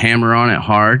really hammer on it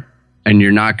hard and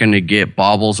you're not going to get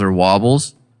bobbles or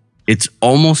wobbles, it's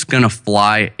almost going to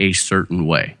fly a certain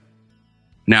way.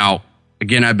 Now,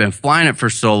 again, I've been flying it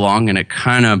for so long, and it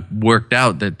kind of worked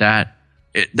out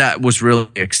that was really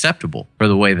acceptable for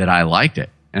the way that I liked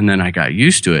it. And then I got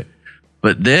used to it.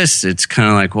 But this, it's kind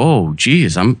of like, oh,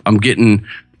 geez, I'm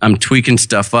tweaking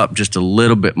stuff up just a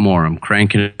little bit more. I'm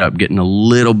cranking it up, getting a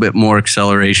little bit more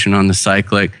acceleration on the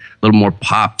cyclic, a little more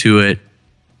pop to it,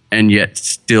 and yet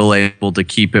still able to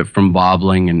keep it from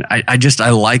bobbling. And I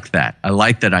like that. I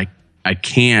like that I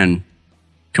can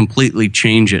completely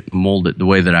change it and mold it the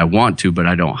way that I want to, but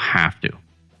I don't have to.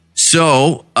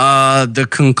 So the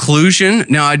conclusion.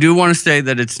 Now, I do want to say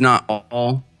that it's not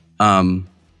all.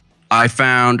 I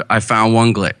found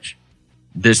one glitch.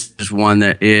 This is one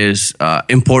that is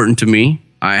important to me.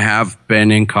 I have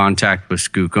been in contact with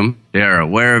Skookum. They are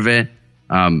aware of it.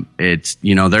 It's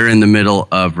they're in the middle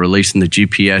of releasing the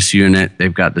GPS unit.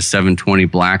 They've got the 720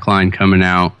 Blackline coming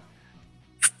out.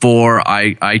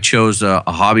 I chose a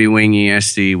Hobbywing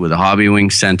ESC with a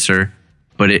Hobbywing sensor,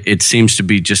 but it seems to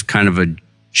be just kind of a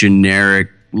generic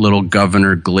little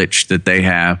governor glitch that they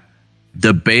have.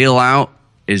 The bailout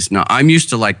is not. I'm used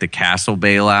to like the Castle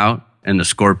bailout and the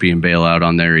Scorpion bailout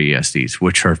on their ESCs,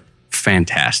 which are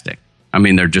fantastic. I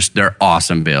mean, they're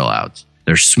awesome bailouts.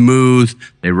 They're smooth.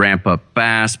 They ramp up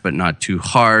fast, but not too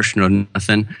harsh. No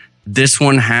nothing. This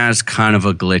one has kind of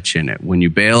a glitch in it. When you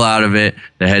bail out of it,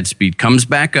 the head speed comes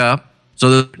back up.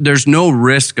 So there's no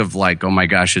risk of like, oh my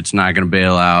gosh, it's not going to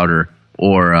bail out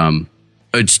or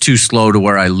it's too slow to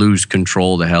where I lose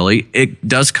control of the heli. It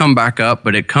does come back up,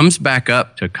 but it comes back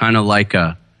up to kind of like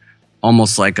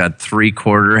almost like a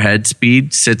 3/4 head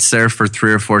speed, sits there for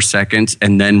 3 or 4 seconds,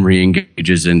 and then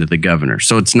re-engages into the governor.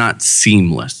 So it's not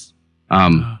seamless.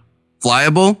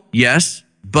 Flyable, yes,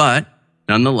 but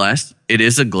nonetheless, it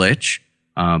is a glitch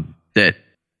that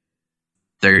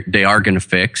they are going to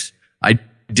fix. I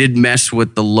did mess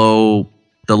with the low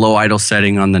idle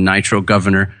setting on the nitro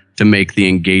governor to make the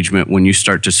engagement when you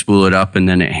start to spool it up and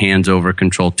then it hands over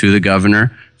control to the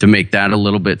governor to make that a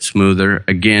little bit smoother.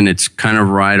 Again, it's kind of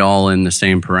right all in the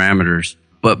same parameters,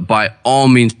 but by all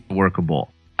means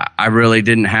workable. I really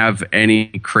didn't have any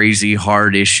crazy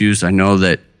hard issues. I know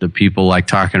that the people like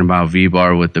talking about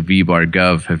V-Bar with the V-Bar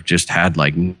Gov have just had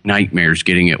like nightmares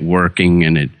getting it working,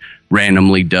 and it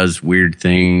randomly does weird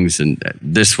things. And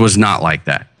this was not like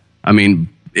that. I mean,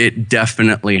 it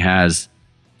definitely has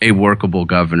a workable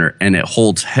governor, and it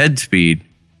holds head speed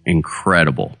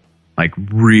incredible, like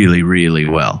really, really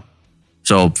well.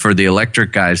 So for the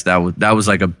electric guys, that was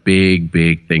like a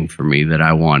big thing for me that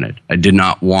I wanted. I did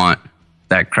not want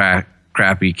that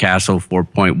crappy Castle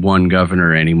 4.1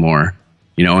 governor anymore,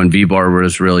 and V-Bar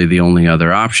was really the only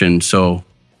other option. So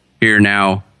here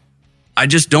now, I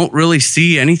just don't really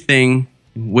see anything,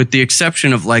 with the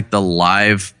exception of like the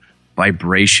live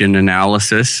vibration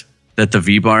analysis that the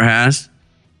V-Bar has.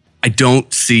 I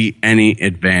don't see any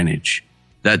advantage.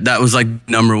 That was like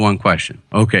number one question.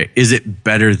 Okay, is it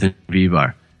better than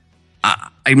V-Bar?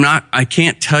 I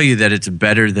can't tell you that it's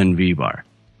better than V-Bar.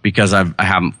 because I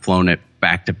haven't flown it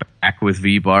back to back with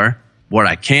V-Bar. What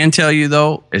I can tell you,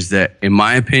 though, is that, in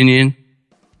my opinion,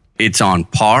 it's on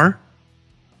par.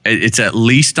 It's at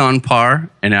least on par,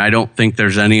 and I don't think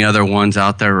there's any other ones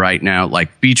out there right now.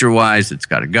 Like, feature-wise, it's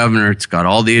got a governor, it's got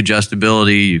all the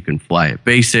adjustability. You can fly it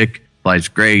basic, flies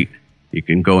great. You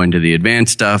can go into the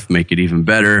advanced stuff, make it even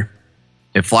better.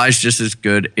 It flies just as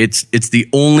good. It's the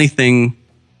only thing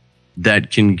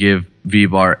that can give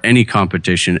V-Bar any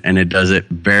competition, and it does it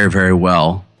very, very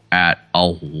well at a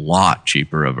lot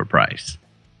cheaper of a price.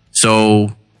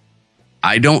 So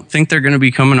I don't think they're going to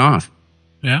be coming off.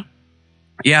 Yeah.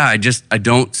 Yeah, I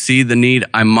don't see the need.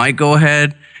 I might go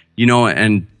ahead,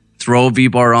 and throw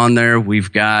V-Bar on there.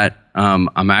 We've got,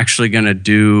 I'm actually going to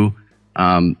do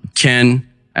Ken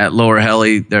at Lower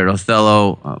Heli there at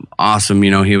Othello. Awesome.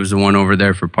 He was the one over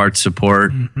there for parts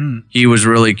support. Mm-hmm. He was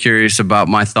really curious about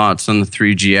my thoughts on the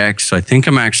 3GX. So I think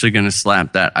I'm actually going to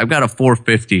slap that. I've got a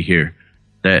 450 here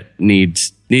that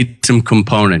needs some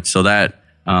components. So that,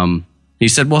 he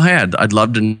said, well, hey, I'd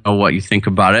love to know what you think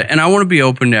about it. And I want to be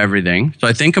open to everything. So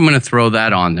I think I'm going to throw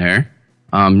that on there,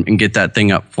 and get that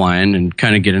thing up flying and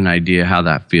kind of get an idea how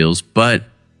that feels. But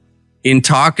in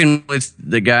talking with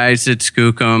the guys at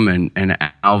Skookum and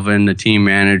Alvin, the team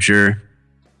manager,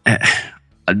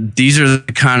 these are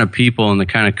the kind of people and the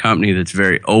kind of company that's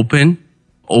very open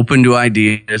to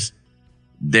ideas.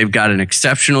 They've got an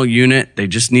exceptional unit. They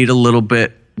just need a little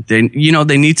bit. They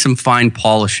need some fine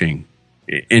polishing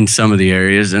in some of the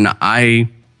areas. And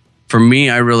for me,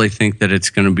 I really think that it's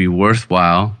going to be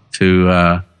worthwhile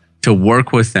to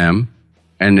work with them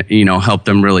and, help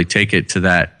them really take it to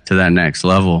that next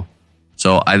level.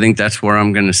 So I think that's where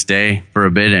I'm going to stay for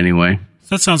a bit anyway.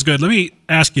 That sounds good. Let me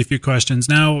ask you a few questions.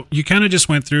 Now, you kind of just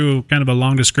went through kind of a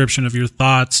long description of your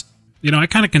thoughts. I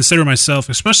kind of consider myself,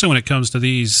 especially when it comes to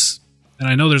these, and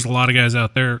I know there's a lot of guys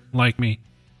out there like me,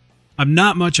 I'm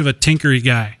not much of a tinkery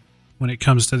guy when it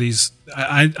comes to these.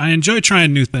 I enjoy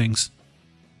trying new things.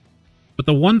 But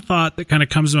the one thought that kind of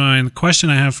comes to mind, the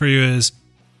question I have for you is,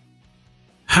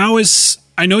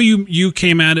 I know you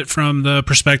came at it from the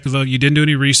perspective of you didn't do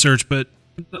any research, but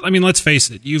I mean, let's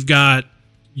face it,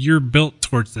 you're built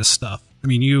towards this stuff. I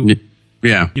mean, you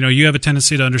have a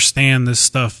tendency to understand this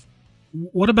stuff.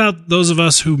 What about those of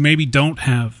us who maybe don't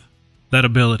have that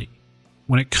ability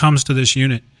when it comes to this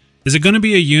unit? Is it going to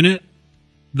be a unit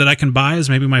that I can buy as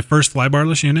maybe my first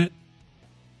flybarless unit?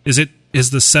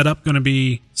 Is the setup going to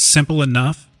be simple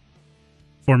enough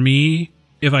for me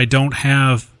if I don't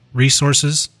have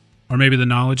resources or maybe the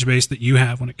knowledge base that you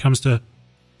have when it comes to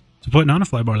putting on a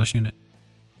flybarless unit?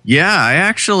 Yeah, I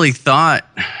actually thought.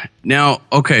 Now,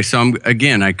 okay, so I'm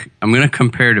going to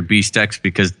compare to BeastX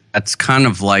because that's kind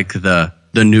of like the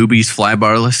newbies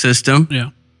flybarless system. Yeah.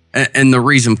 And the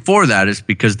reason for that is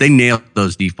because they nailed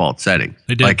those default settings.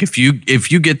 They did. Like if you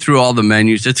get through all the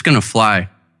menus, it's going to fly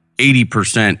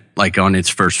 80% like on its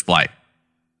first flight.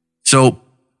 So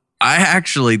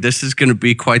this is going to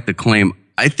be quite the claim.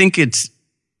 I think it's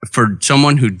for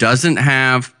someone who doesn't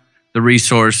have the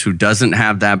resource, who doesn't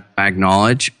have that back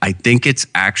knowledge, I think it's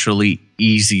actually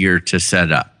easier to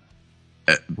set up.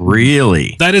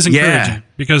 Really? That is encouraging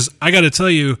because I got to tell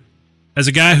you, as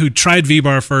a guy who tried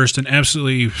V-Bar first and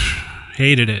absolutely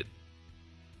hated it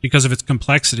because of its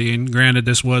complexity, and granted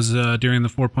this was during the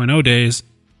 4.0 days,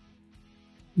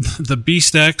 the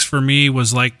BeastX for me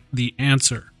was like the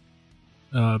answer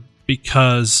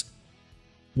because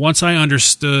once I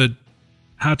understood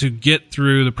how to get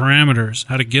through the parameters,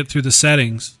 how to get through the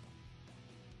settings,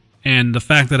 and the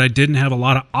fact that I didn't have a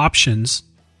lot of options,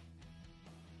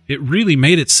 it really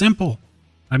made it simple.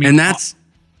 I mean, and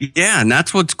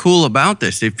that's what's cool about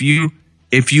this. If you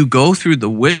go through the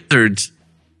wizards,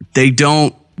 they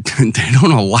don't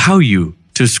allow you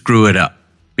to screw it up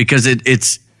because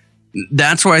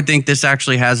that's where I think this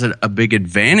actually has a big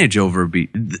advantage over the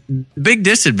big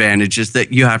disadvantage is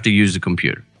that you have to use a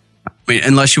computer. I mean,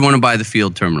 unless you want to buy the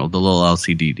field terminal, the little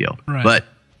LCD deal. Right. But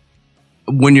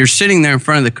when you're sitting there in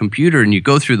front of the computer and you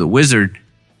go through the wizard,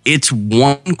 it's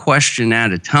one question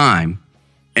at a time,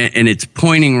 and it's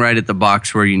pointing right at the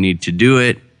box where you need to do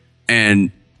it.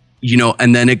 And,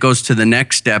 and then it goes to the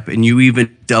next step, and you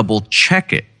even double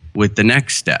check it with the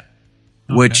next step,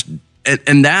 which,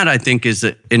 and that I think is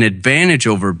an advantage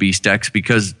over BeastX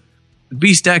because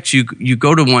BeastX, you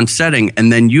go to one setting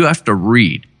and then you have to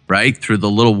read right through the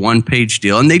little one-page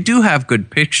deal. And they do have good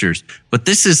pictures, but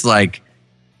this is like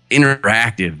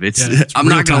interactive. It's I'm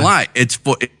not going to lie. It's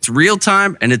real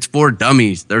time and it's for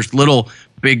dummies. There's little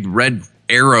big red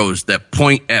arrows that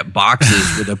point at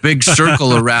boxes with a big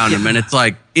circle around them. And it's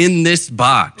like in this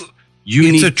box,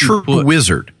 It's a true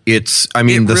wizard. It's, I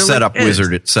mean, the really setup is.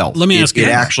 wizard itself. Let me ask you It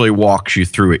this. actually walks you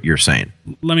through it, you're saying.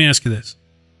 Let me ask you this.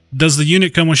 Does the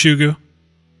unit come with Shugu?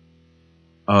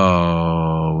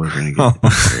 Oh, we're gonna get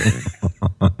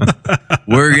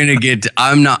we're gonna get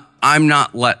I'm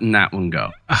not letting that one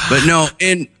go. But no,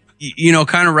 and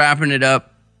kind of wrapping it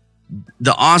up,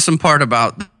 the awesome part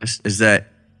about this is that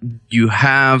you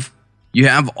have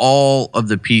all of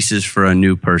the pieces for a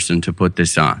new person to put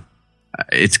this on.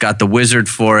 It's got the wizard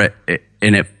for it,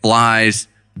 and it flies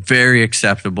very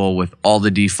acceptable with all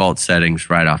the default settings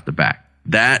right off the bat.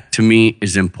 That, to me,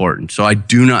 is important. So I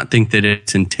do not think that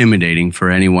it's intimidating for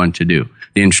anyone to do.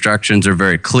 The instructions are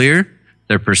very clear,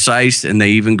 they're precise, and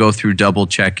they even go through double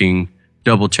checking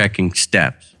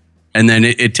steps. And then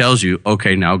it tells you,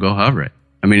 okay, now go hover it.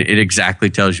 I mean, it exactly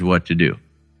tells you what to do.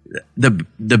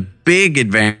 The big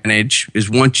advantage is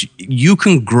once you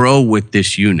can grow with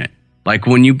this unit. Like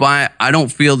when you buy it, I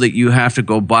don't feel that you have to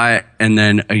go buy it and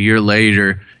then a year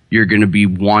later you're going to be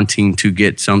wanting to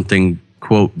get something,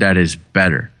 quote, that is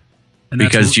better. And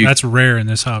that's rare in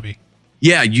this hobby.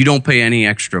 Yeah, you don't pay any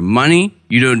extra money.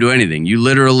 You don't do anything. You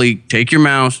literally take your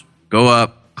mouse, go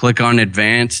up, click on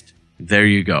advanced. There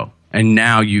you go. And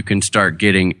now you can start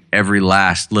getting every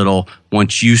last little,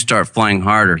 once you start flying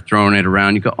harder, throwing it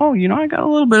around, you go, oh, I got a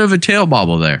little bit of a tail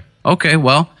bobble there. Okay,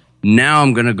 well, now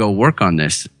I'm going to go work on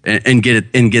this and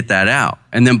get that out.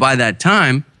 And then by that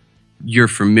time, you're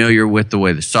familiar with the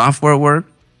way the software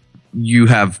works.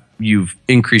 You've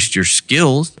increased your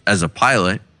skills as a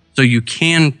pilot, so you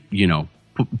can,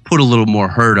 put a little more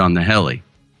hurt on the heli.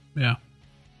 Yeah.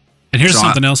 And here's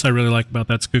something else I really like about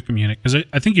that Skookum unit, because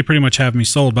I think you pretty much have me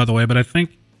sold, by the way, but I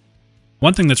think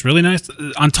one thing that's really nice,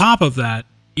 on top of that,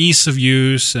 ease of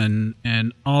use and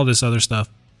all this other stuff,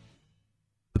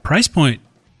 the price point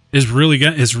is really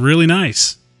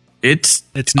nice. It's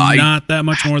not that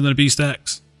much more than a Beast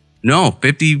X. No,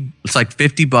 it's like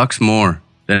 $50 more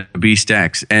than a Beast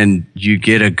X, and you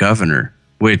get a governor,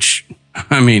 which,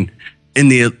 I mean, in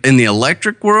the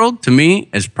electric world, to me,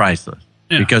 is priceless.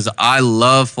 Yeah. Because I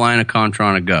love flying a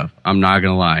Contrana Gov. I'm not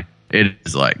going to lie. It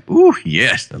is like, ooh,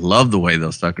 yes, I love the way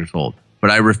those suckers hold.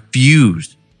 But I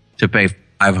refuse to pay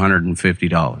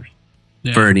 $550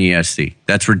 for an ESC.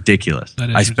 That's ridiculous.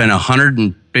 I spent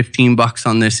 $115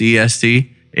 on this ESC.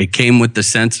 It came with the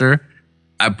sensor.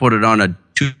 I put it on a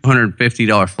 $250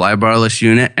 flybarless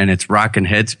unit, and it's rocking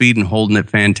head speed and holding it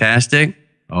fantastic.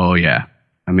 Oh, yeah.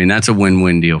 I mean, that's a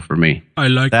win-win deal for me. I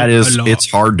like that.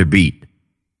 It's hard to beat.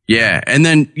 Yeah, and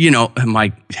then,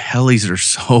 my helis are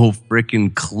so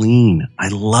freaking clean. I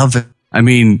love it. I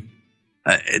mean,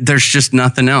 there's just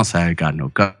nothing else. I got no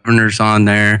governors on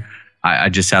there. I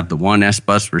just have the one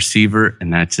S-Bus receiver,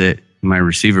 and that's it. My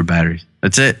receiver batteries.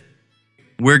 That's it.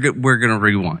 We're going to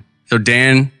rewind. So,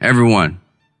 Dan, everyone.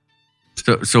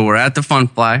 So we're at the Fun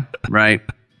Fly, right?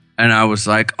 And I was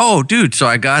like, oh, dude, so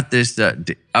I got this.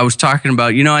 I was talking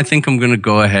about, I think I'm going to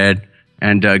go ahead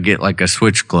and get like a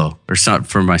switch glow or something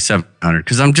for my 700,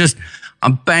 because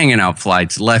I'm banging out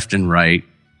flights left and right.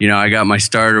 I got my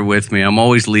starter with me. I'm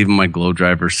always leaving my glow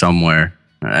driver somewhere,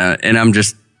 and I'm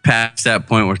just past that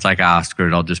point where it's like, screw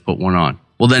it, I'll just put one on.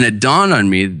 Well, then it dawned on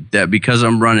me that because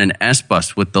I'm running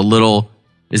S-Bus with the little,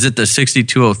 is it the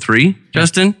 6203,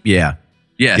 Justin? Yeah.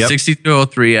 Yeah, yep.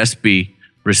 6203 SB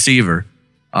receiver.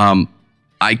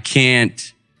 I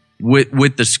can't,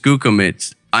 with the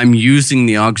Skookum, I'm using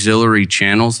the auxiliary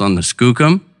channels on the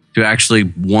Skookum to actually,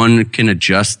 one can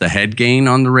adjust the head gain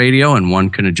on the radio and one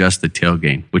can adjust the tail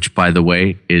gain, which, by the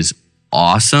way, is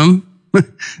awesome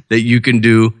that you can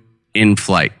do in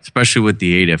flight, especially with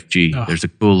the 8FG. Oh. There's a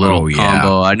cool little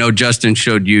combo. I know Justin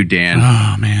showed you, Dan.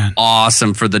 Oh, man.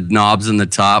 Awesome for the knobs in the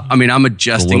top. I mean, I'm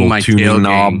adjusting my tail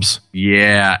knobs.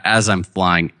 Yeah, as I'm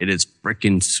flying. It is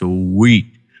freaking sweet.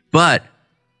 But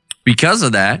because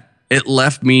of that, it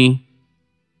left me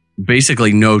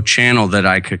basically no channel that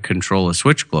I could control a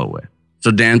switch glow with.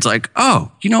 So Dan's like,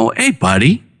 oh, hey,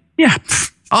 buddy. Yeah,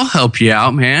 I'll help you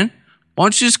out, man. Why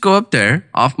don't you just go up there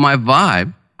off my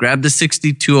vibe, grab the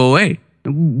 6208,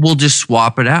 and we'll just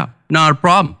swap it out. Not a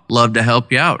problem. Love to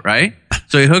help you out, right?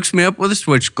 So he hooks me up with a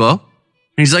switch glow. And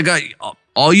he's like,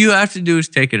 all you have to do is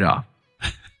take it off.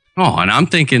 Oh, and I'm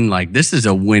thinking, like, this is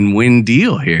a win-win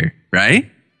deal here,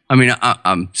 right? I mean,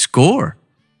 I'm score.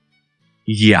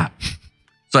 Yeah.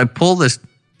 So I pull this,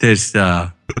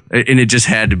 and it just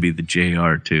had to be the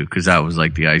JR too, because that was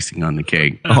like the icing on the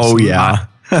cake. Oh, yeah.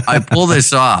 I pull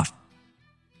this off,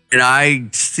 and I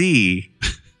see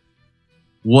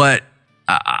what,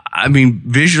 I mean,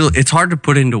 visually, it's hard to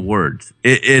put into words.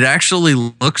 It actually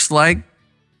looks like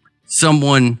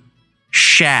someone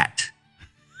shat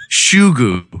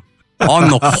Shugu on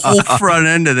the whole front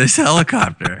end of this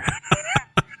helicopter.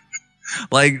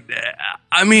 Like,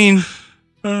 I mean,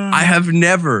 I have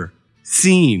never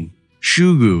seen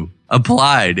Shugu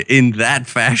applied in that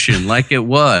fashion like it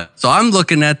was. So I'm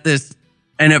looking at this,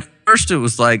 and at first it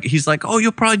was like, he's like, oh,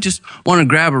 you'll probably just want to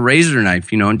grab a razor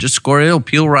knife, and just score it, it'll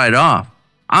peel right off.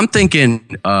 I'm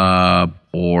thinking,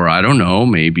 or I don't know,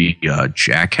 maybe a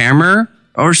jackhammer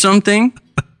or something.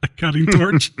 A cutting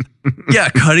torch? Yeah,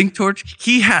 cutting torch.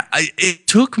 It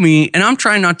took me, and I'm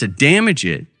trying not to damage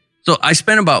it. So I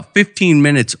spent about 15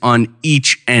 minutes on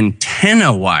each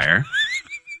antenna wire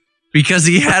because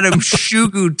he had him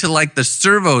shugu'd to like the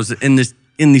servos in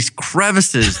these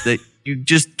crevices that you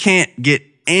just can't get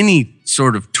any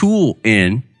sort of tool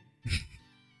in.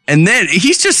 And then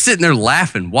he's just sitting there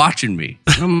laughing, watching me.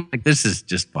 I'm like, this is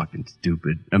just fucking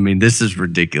stupid. I mean, this is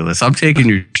ridiculous. I'm taking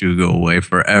your Shugo away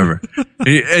forever.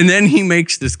 And then he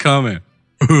makes this comment.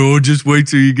 Oh, just wait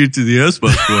till you get to the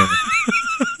S-Bus one.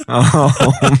 Oh,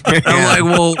 man. I'm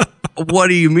like, well, what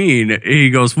do you mean? He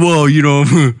goes, well, hey,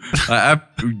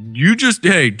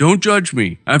 don't judge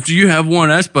me. After you have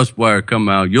one S-Bus wire come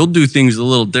out, you'll do things a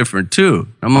little different too.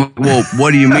 I'm like, well,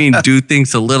 what do you mean do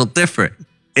things a little different?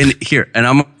 And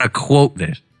I'm going to quote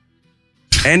this.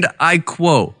 And I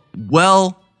quote,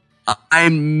 well, I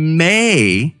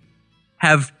may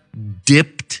have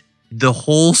dipped the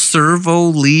whole servo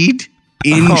lead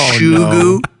in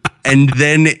Shugu and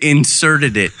then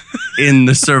inserted it in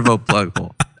the servo plug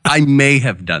hole. I may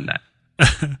have done that.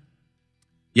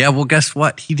 Yeah, well, guess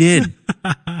what? He did.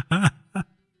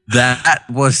 That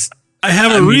was... I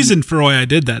have a reason for why I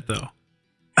did that, though.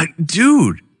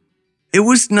 Dude, it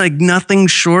was like nothing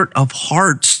short of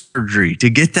heart surgery to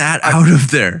get that out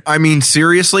of there. I mean,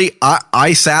 seriously,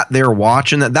 I sat there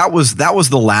watching that. That was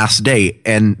the last day,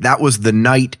 and that was the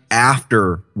night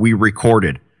after we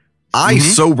recorded. I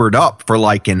sobered up for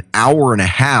like an hour and a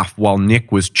half while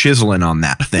Nick was chiseling on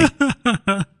that thing.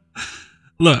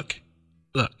 Look.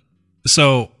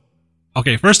 So,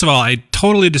 okay, first of all, I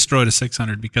totally destroyed a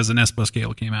 600 because an S-Bus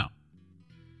cable came out.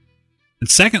 And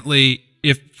secondly,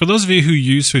 for those of you who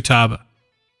use Futaba,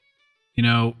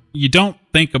 you don't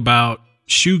think about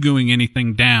Shuguing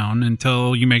anything down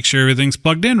until you make sure everything's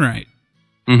plugged in right.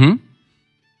 Mm-hmm.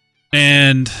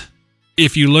 And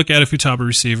if you look at a Futaba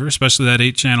receiver, especially that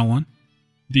 8-channel one,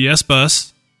 the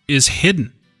S-Bus is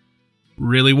hidden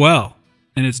really well.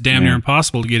 And it's damn near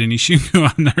impossible to get any Shugu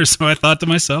on there. So I thought to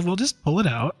myself, well, just pull it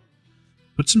out,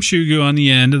 put some Shugu on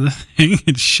the end of the thing,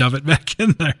 and shove it back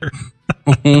in there.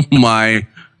 Oh, my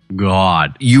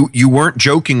God. You weren't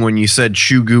joking when you said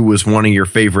Shugu was one of your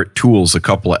favorite tools a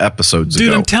couple of episodes ago.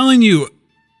 Dude, I'm telling you,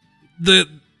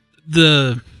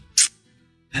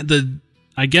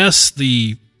 I guess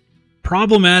the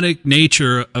problematic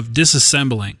nature of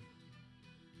disassembling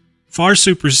far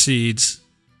supersedes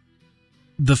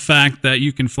the fact that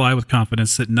you can fly with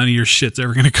confidence that none of your shit's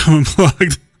ever going to come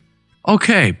unplugged.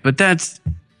 Okay, but dude,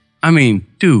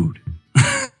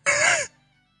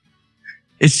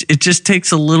 it just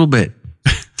takes a little bit.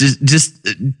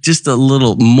 Just a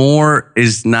little more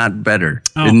is not better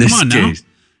in this case.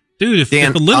 Dude, if a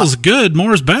little's good,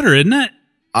 more is better, isn't it?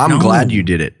 I'm glad you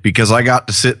did it because I got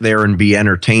to sit there and be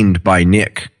entertained by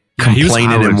Nick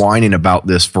complaining and whining about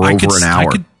this for over an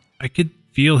hour. I could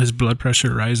feel his blood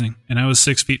pressure rising, and I was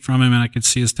 6 feet from him, and I could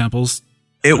see his temples.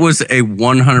 It was a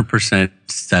 100%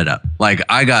 setup. Like,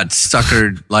 I got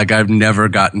suckered like I've never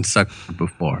gotten suckered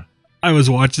before. I was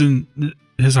watching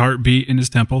his heartbeat in his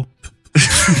temple.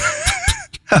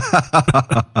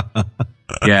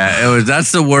 Yeah,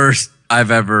 that's the worst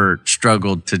I've ever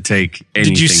struggled to take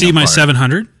anything. Did you see my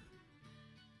 700?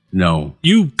 No.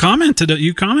 You commented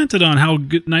on how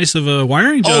nice of a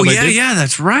wiring job I did. Yeah,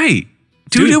 that's right.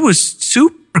 Dude, it was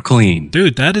super clean.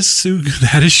 Dude, that is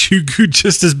Shugu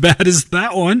just as bad as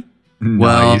that one.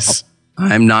 Nice.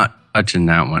 Well, I'm not touching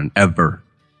that one ever.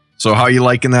 So how you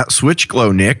liking that switch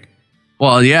glow, Nick?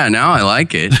 Well, yeah, now I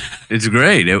like it. It's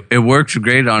great. It works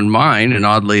great on mine, and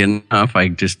oddly enough, I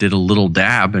just did a little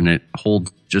dab, and it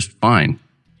holds just fine.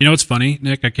 You know what's funny,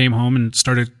 Nick? I came home and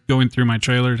started going through my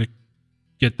trailer to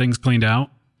get things cleaned out.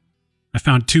 I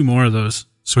found 2 more of those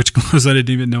switch glows I didn't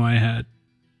even know I had.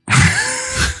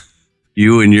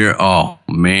 You and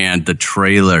the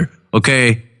trailer.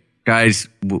 Okay, guys,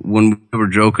 when we were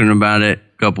joking about it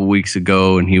a couple weeks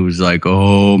ago, and he was like,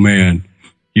 oh, man,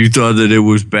 you thought that it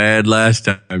was bad last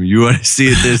time. You want to see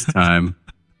it this time.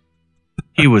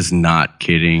 He was not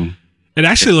kidding. It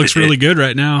actually looks really good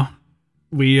right now.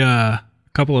 We, a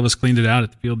couple of us cleaned it out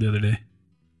at the field the other day.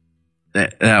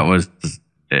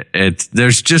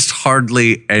 There's just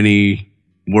hardly any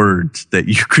words that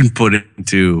you can put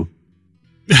into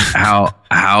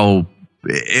how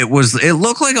it was. It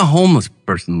looked like a homeless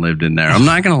person lived in there. I'm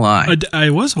not gonna lie. I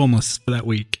was homeless for that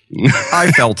week.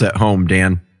 I felt at home,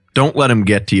 Dan. Don't let him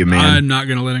get to you, man. I'm not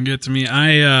gonna let him get to me.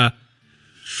 I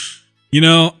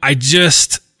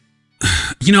just,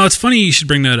 it's funny you should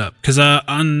bring that up because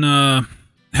on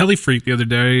Heli Freak the other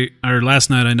day or last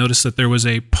night, I noticed that there was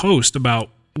a post about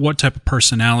what type of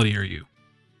personality are you.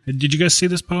 Did you guys see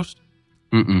this post?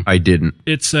 Mm-mm. I didn't.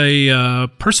 It's a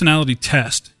personality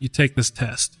test. You take this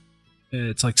test.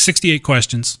 It's like 68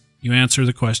 questions. You answer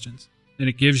the questions. And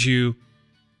it gives you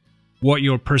what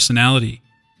your personality,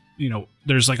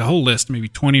 there's like a whole list, maybe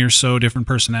 20 or so different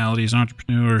personalities,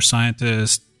 entrepreneur,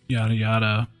 scientist, yada,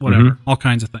 yada, whatever, all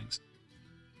kinds of things.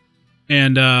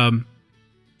 And a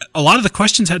lot of the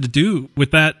questions had to do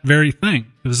with that very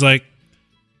thing. It was like,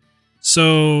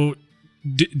 so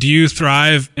do you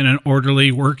thrive in an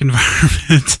orderly work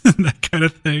environment, that kind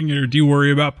of thing? Or do you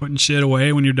worry about putting shit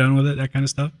away when you're done with it, that kind of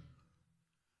stuff?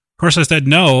 Of course, I said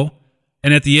no.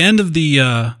 And at the end of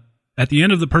the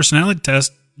personality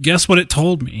test, guess what it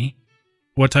told me?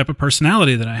 What type of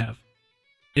personality that I have?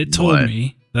 It told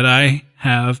me that I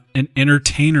have an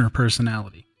entertainer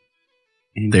personality.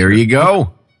 There you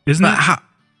go. Isn't that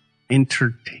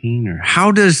entertainer?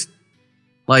 How does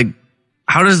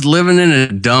living in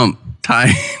a dump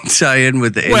tie in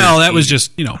with the? Well, that was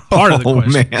just part of the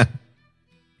question. Man.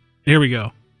 Here we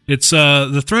go. It's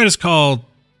the thread is called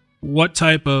what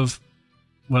type of?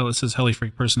 Well, it says Heli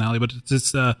Freak personality, but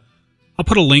it's I'll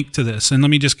put a link to this and let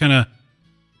me just kind of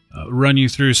run you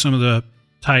through some of the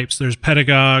types. There's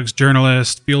pedagogues,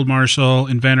 journalist, field marshal,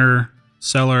 inventor,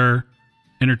 seller,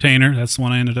 entertainer. That's the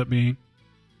one I ended up being.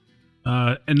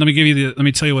 And let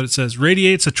me tell you what it says.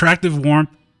 Radiates attractive warmth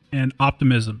and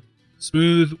optimism.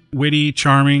 Smooth, witty,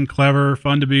 charming, clever,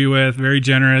 fun to be with, very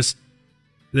generous.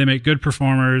 They make good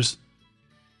performers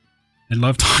and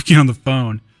love talking on the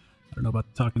phone. I don't know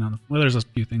about talking on the phone. Well, there's a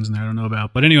few things in there I don't know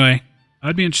about. But anyway,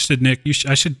 I'd be interested, Nick.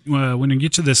 I should when I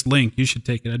get you this link, you should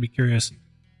take it. I'd be curious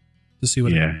to see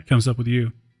what it comes up with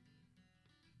you.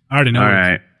 I already know. All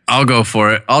right, I'll go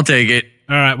for it. I'll take it.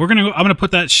 All right, I'm gonna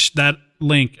put that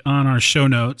link on our show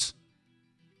notes,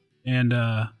 and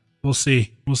we'll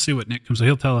see what Nick comes.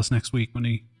 He'll tell us next week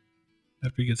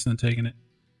after he gets done taking it.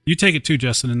 You take it too,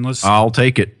 Justin, and I'll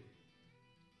take it.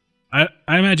 I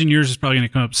imagine yours is probably going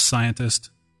to come up scientist.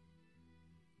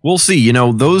 We'll see.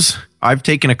 Those I've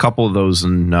taken a couple of those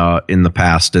in the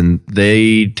past, and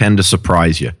they tend to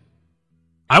surprise you.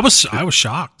 I was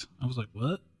shocked. I was like,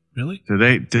 "What? Really?" Do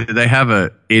they have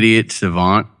a idiot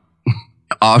savant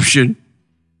option?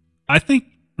 I think,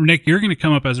 Nick, you're going to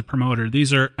come up as a promoter.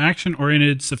 These are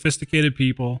action-oriented, sophisticated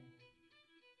people,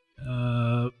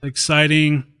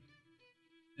 exciting,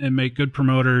 and make good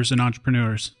promoters and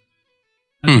entrepreneurs.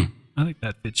 I think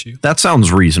that fits you. That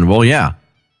sounds reasonable. Yeah.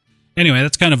 Anyway,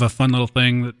 that's kind of a fun little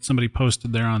thing that somebody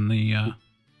posted there on the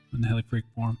Heli Freak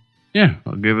forum. Yeah,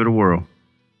 I'll give it a whirl.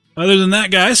 Other than that,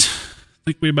 guys, I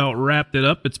think we about wrapped it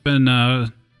up. It's been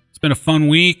a fun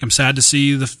week. I'm sad to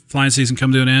see the flying season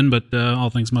come to an end, but all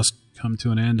things must come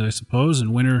to an end, I suppose.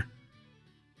 And winter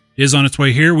is on its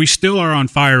way here. We still are on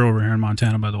fire over here in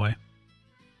Montana, by the way.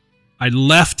 I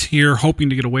left here hoping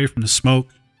to get away from the smoke,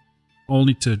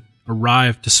 only to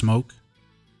arrive to smoke.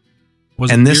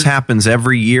 And this happens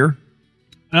every year?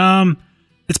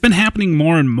 It's been happening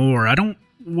more and more. I don't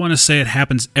want to say it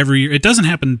happens every year. It doesn't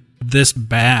happen this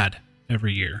bad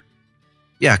every year.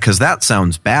 Yeah, because that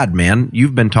sounds bad, man.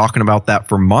 You've been talking about that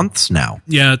for months now.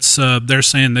 Yeah, it's they're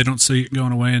saying they don't see it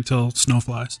going away until snow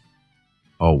flies.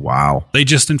 Oh, wow. They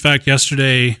just, in fact,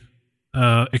 yesterday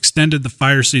extended the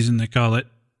fire season, they call it,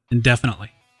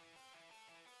 indefinitely.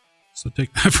 So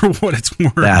take that for what it's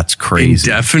worth. That's crazy.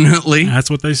 Indefinitely? That's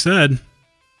what they said.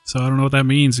 So I don't know what that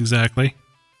means exactly.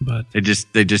 But they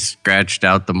just scratched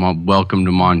out the welcome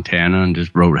to Montana and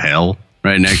just wrote hell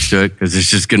right next to it because it's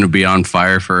just going to be on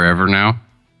fire forever now.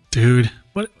 Dude,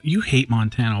 what you hate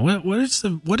Montana? What is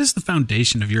the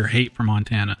foundation of your hate for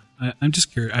Montana? I'm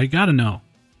just curious. I got to know.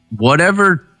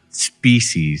 Whatever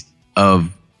species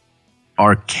of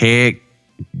archaic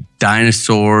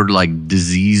dinosaur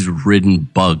disease-ridden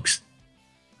bugs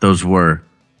those were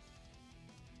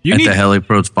the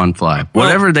Helipro's Fun Fly. Well,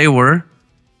 whatever they were.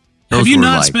 Have you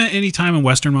not spent any time in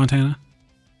Western Montana?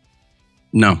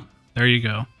 No. There you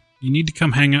go. You need to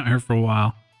come hang out here for a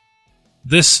while.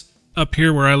 This up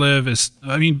here where I live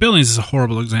Billings is a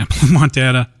horrible example of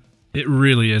Montana. It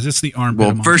really is. It's the armpit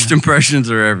of Montana. First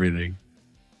impressions are everything.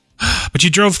 But you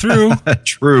drove through.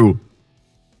 True.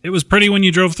 It was pretty when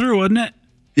you drove through, wasn't it?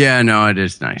 Yeah, no, it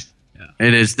is nice. Yeah.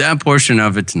 It is. That portion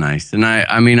of it's nice. And I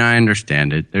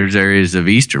understand it. There's areas of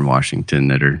Eastern Washington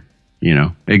that are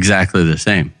exactly the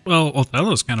same. Well,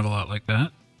 Othello's kind of a lot like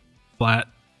that. Flat.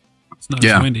 It's not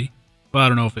as windy. Well, I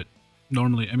don't know if it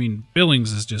normally... I mean,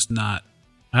 Billings is just not...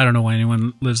 I don't know why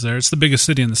anyone lives there. It's the biggest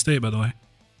city in the state, by the way.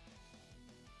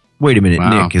 Wait a minute,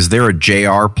 wow. Nick. Is there a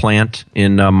JR plant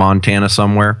in Montana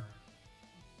somewhere?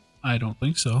 I don't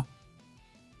think so.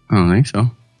 I don't think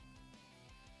so.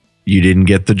 You didn't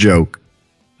get the joke.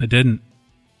 I didn't.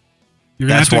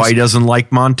 That's why he doesn't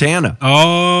like Montana.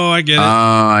 Oh, I get it. Oh,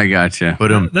 I gotcha. But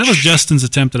that was Justin's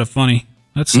attempt at a funny.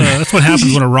 That's what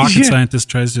happens when a rocket scienty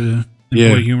test to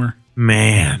employ humor.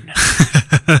 Man.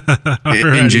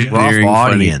 Engineering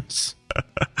audience.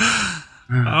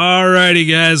 Alrighty,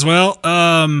 guys. Well,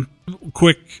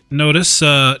 quick notice.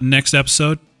 Next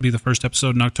episode will be the first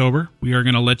episode in October. We are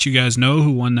going to let you guys know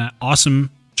who won that awesome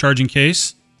charging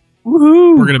case.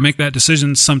 Woohoo! We're going to make that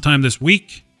decision sometime this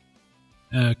week.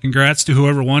 Congrats to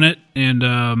whoever won it. And,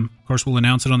 of course, we'll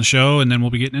announce it on the show, and then we'll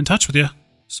be getting in touch with you.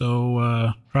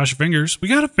 So cross your fingers. We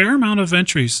got a fair amount of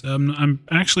entries. I'm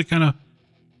actually kind of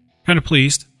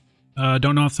pleased.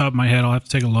 Don't know off the top of my head. I'll have to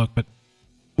take a look, but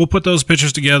we'll put those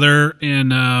pictures together,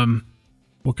 and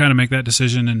we'll kind of make that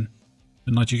decision and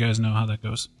let you guys know how that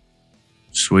goes.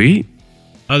 Sweet.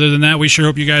 Other than that, we sure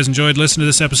hope you guys enjoyed listening to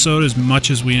this episode as much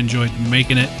as we enjoyed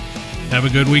making it. Have a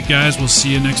good week, guys. We'll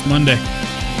see you next Monday.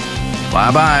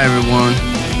 Bye-bye, everyone.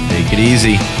 Take it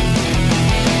easy.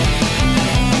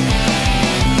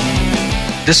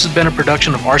 This has been a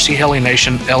production of RC Heli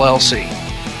Nation, LLC.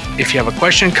 If you have a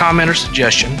question, comment, or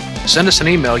suggestion, send us an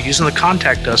email using the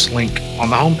Contact Us link on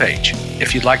the homepage.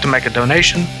 If you'd like to make a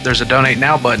donation, there's a Donate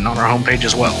Now button on our homepage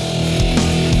as well.